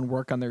any of your own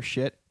work on their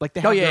shit. Like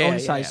they have their own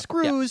size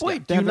screws. Yeah.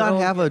 Wait, do you not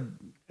have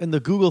in the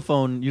Google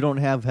phone, you don't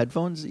have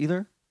headphones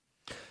either?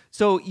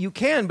 So you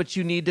can, but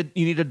you need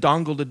a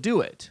dongle to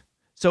do it.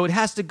 So it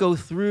has to go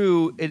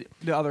through it.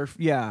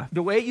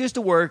 The way it used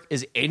to work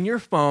is in your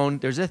phone,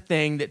 there's a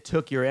thing that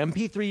took your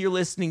MP3 you're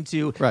listening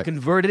to,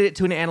 converted it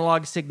to an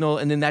analog signal,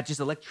 and then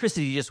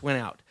electricity just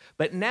went out.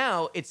 But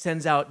now it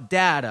sends out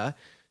data.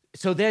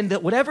 So then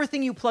whatever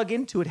thing you plug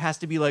into it has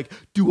to be like,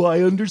 do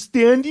I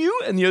understand you?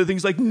 And the other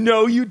thing's like,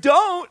 no, you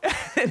don't.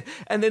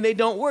 And then they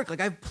don't work.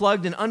 Like I've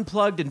plugged and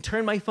unplugged and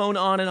turned my phone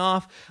on and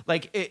off.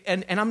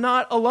 And I'm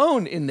not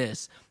alone in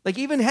this. Like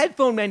even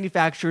headphone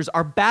manufacturers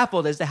are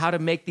baffled as to how to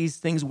make these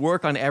things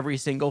work on every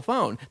single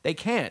phone. They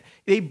can't.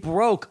 They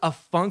broke a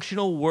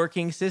functional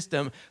working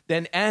system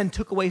and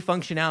took away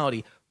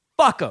functionality.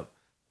 Fuck them.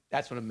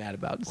 That's what I'm mad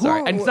about.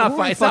 Sorry, and it's not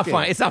funny. It's not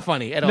funny. It's not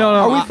funny at all. No,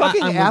 are we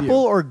fucking Apple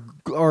or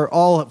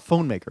all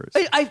phone makers?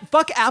 I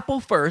fuck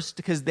Apple first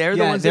because they're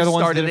the ones that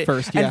started it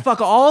first, and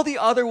fuck all the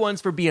other ones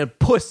for being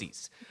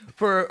pussies.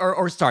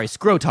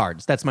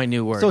 Scrotards. That's my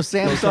new word. So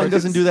Samsung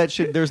doesn't do that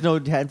shit. There's no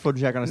headphone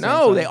jack on a Samsung.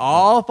 No, they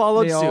all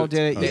followed suit. All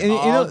did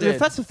it. If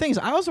that's the thing,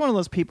 I was one of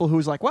those people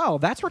who's like, wow,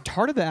 that's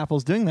retarded that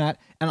Apple's doing that,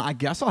 and I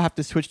guess I'll have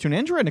to switch to an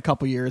Android in a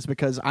couple years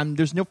because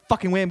there's no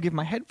fucking way I'm giving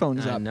my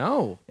headphones up.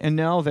 No. And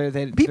no,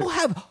 people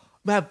have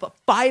 $500,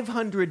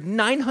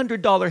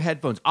 $900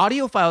 headphones.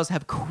 Audiophiles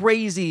have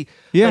crazy.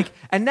 Yeah.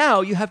 And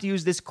now you have to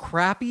use this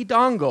crappy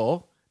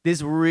dongle.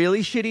 This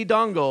really shitty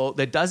dongle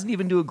that doesn't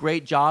even do a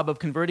great job of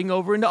converting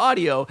over into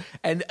audio.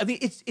 And I mean,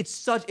 it's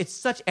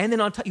such, and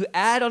then on top, you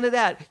add onto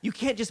that, you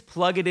can't just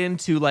plug it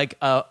into like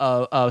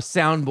a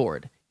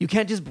soundboard. You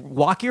can't just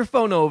walk your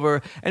phone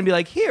over and be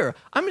like, here,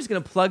 I'm just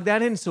going to plug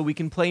that in so we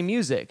can play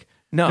music.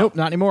 No. Nope,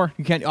 not anymore.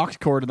 You can't aux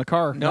cord in the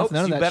car. Nope,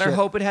 None of you that better shit.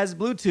 hope it has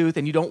Bluetooth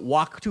and you don't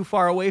walk too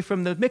far away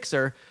from the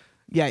mixer.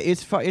 Yeah,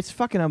 it's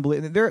fucking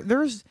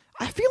unbelievable.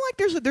 I feel like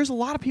there's a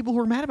lot of people who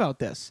are mad about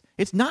this.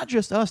 It's not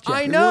just us, Jeff.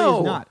 I It know. really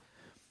is not.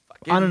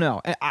 I don't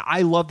know.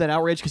 I love that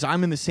outrage because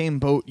I'm in the same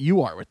boat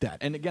you are with that.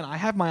 And again, I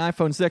have my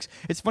iPhone 6.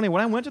 It's funny,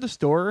 when I went to the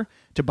store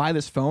to buy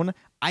this phone,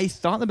 I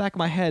thought in the back of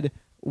my head,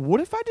 what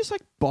if I just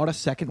bought a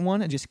second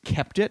one and just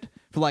kept it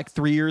for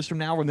 3 years from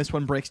now when this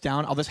one breaks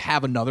down? I'll just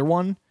have another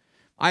one.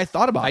 I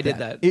thought about that. I did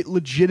that. It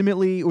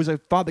legitimately was a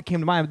thought that came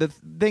to mind. But the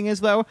thing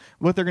is, though,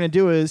 what they're going to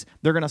do is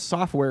they're going to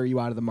software you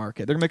out of the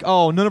market. They're going to be like,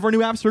 oh, none of our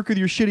new apps work with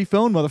your shitty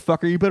phone,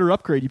 motherfucker. You better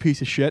upgrade, you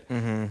piece of shit.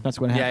 Mm-hmm. That's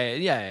going to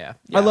happen. Yeah.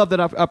 I love that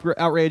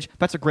outrage.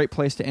 That's a great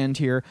place to end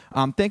here.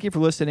 Thank you for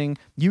listening.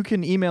 You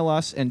can email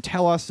us and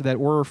tell us that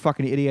we're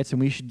fucking idiots and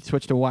we should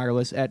switch to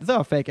wireless at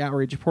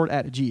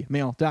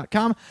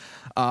thefakeoutragereport@gmail.com.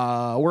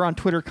 We're on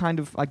Twitter, kind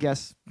of, I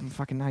guess.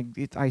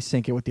 I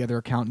sync it with the other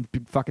account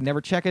and fucking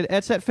never check it.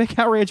 It's at Fake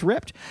Outrage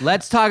Ripped.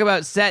 Let's talk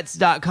about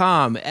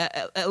sets.com.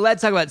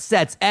 Let's talk about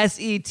sets.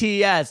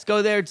 SETS.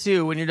 Go there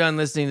too when you're done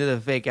listening to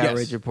the Fake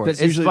Outrage Report. That's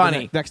it's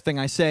funny. The next thing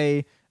I say.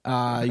 You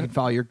can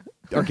follow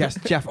our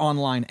guest Jeff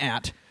online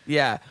at.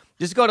 Yeah.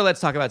 Just go to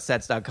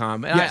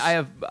letstalkaboutsets.com. And Yes. I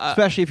have...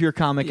 especially if you're a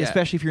comic, yeah.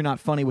 especially if you're not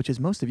funny, which is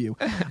most of you.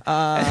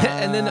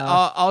 And then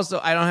also,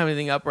 I don't have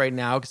anything up right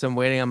now because I'm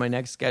waiting on my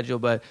next schedule,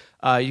 but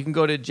you can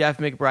go to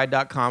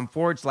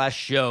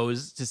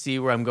jeffmcbride.com/shows to see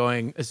where I'm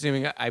going,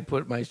 assuming I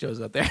put my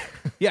shows up there.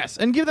 Yes,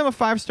 and give them a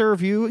 5-star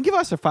review, and give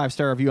us a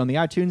 5-star review on the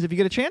iTunes if you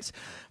get a chance.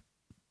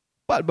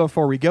 But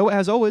before we go,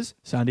 as always,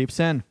 Sandeep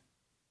Sen,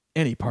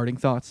 any parting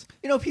thoughts?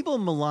 People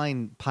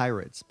malign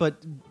pirates,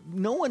 but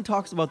no one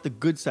talks about the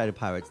good side of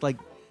pirates. Like,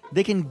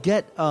 they can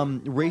get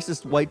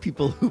racist white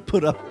people who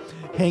put up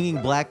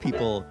hanging black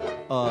people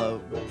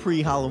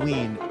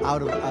pre-Halloween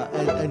out of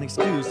an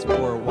excuse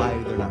for why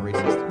they're not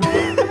racist.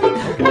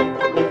 Okay.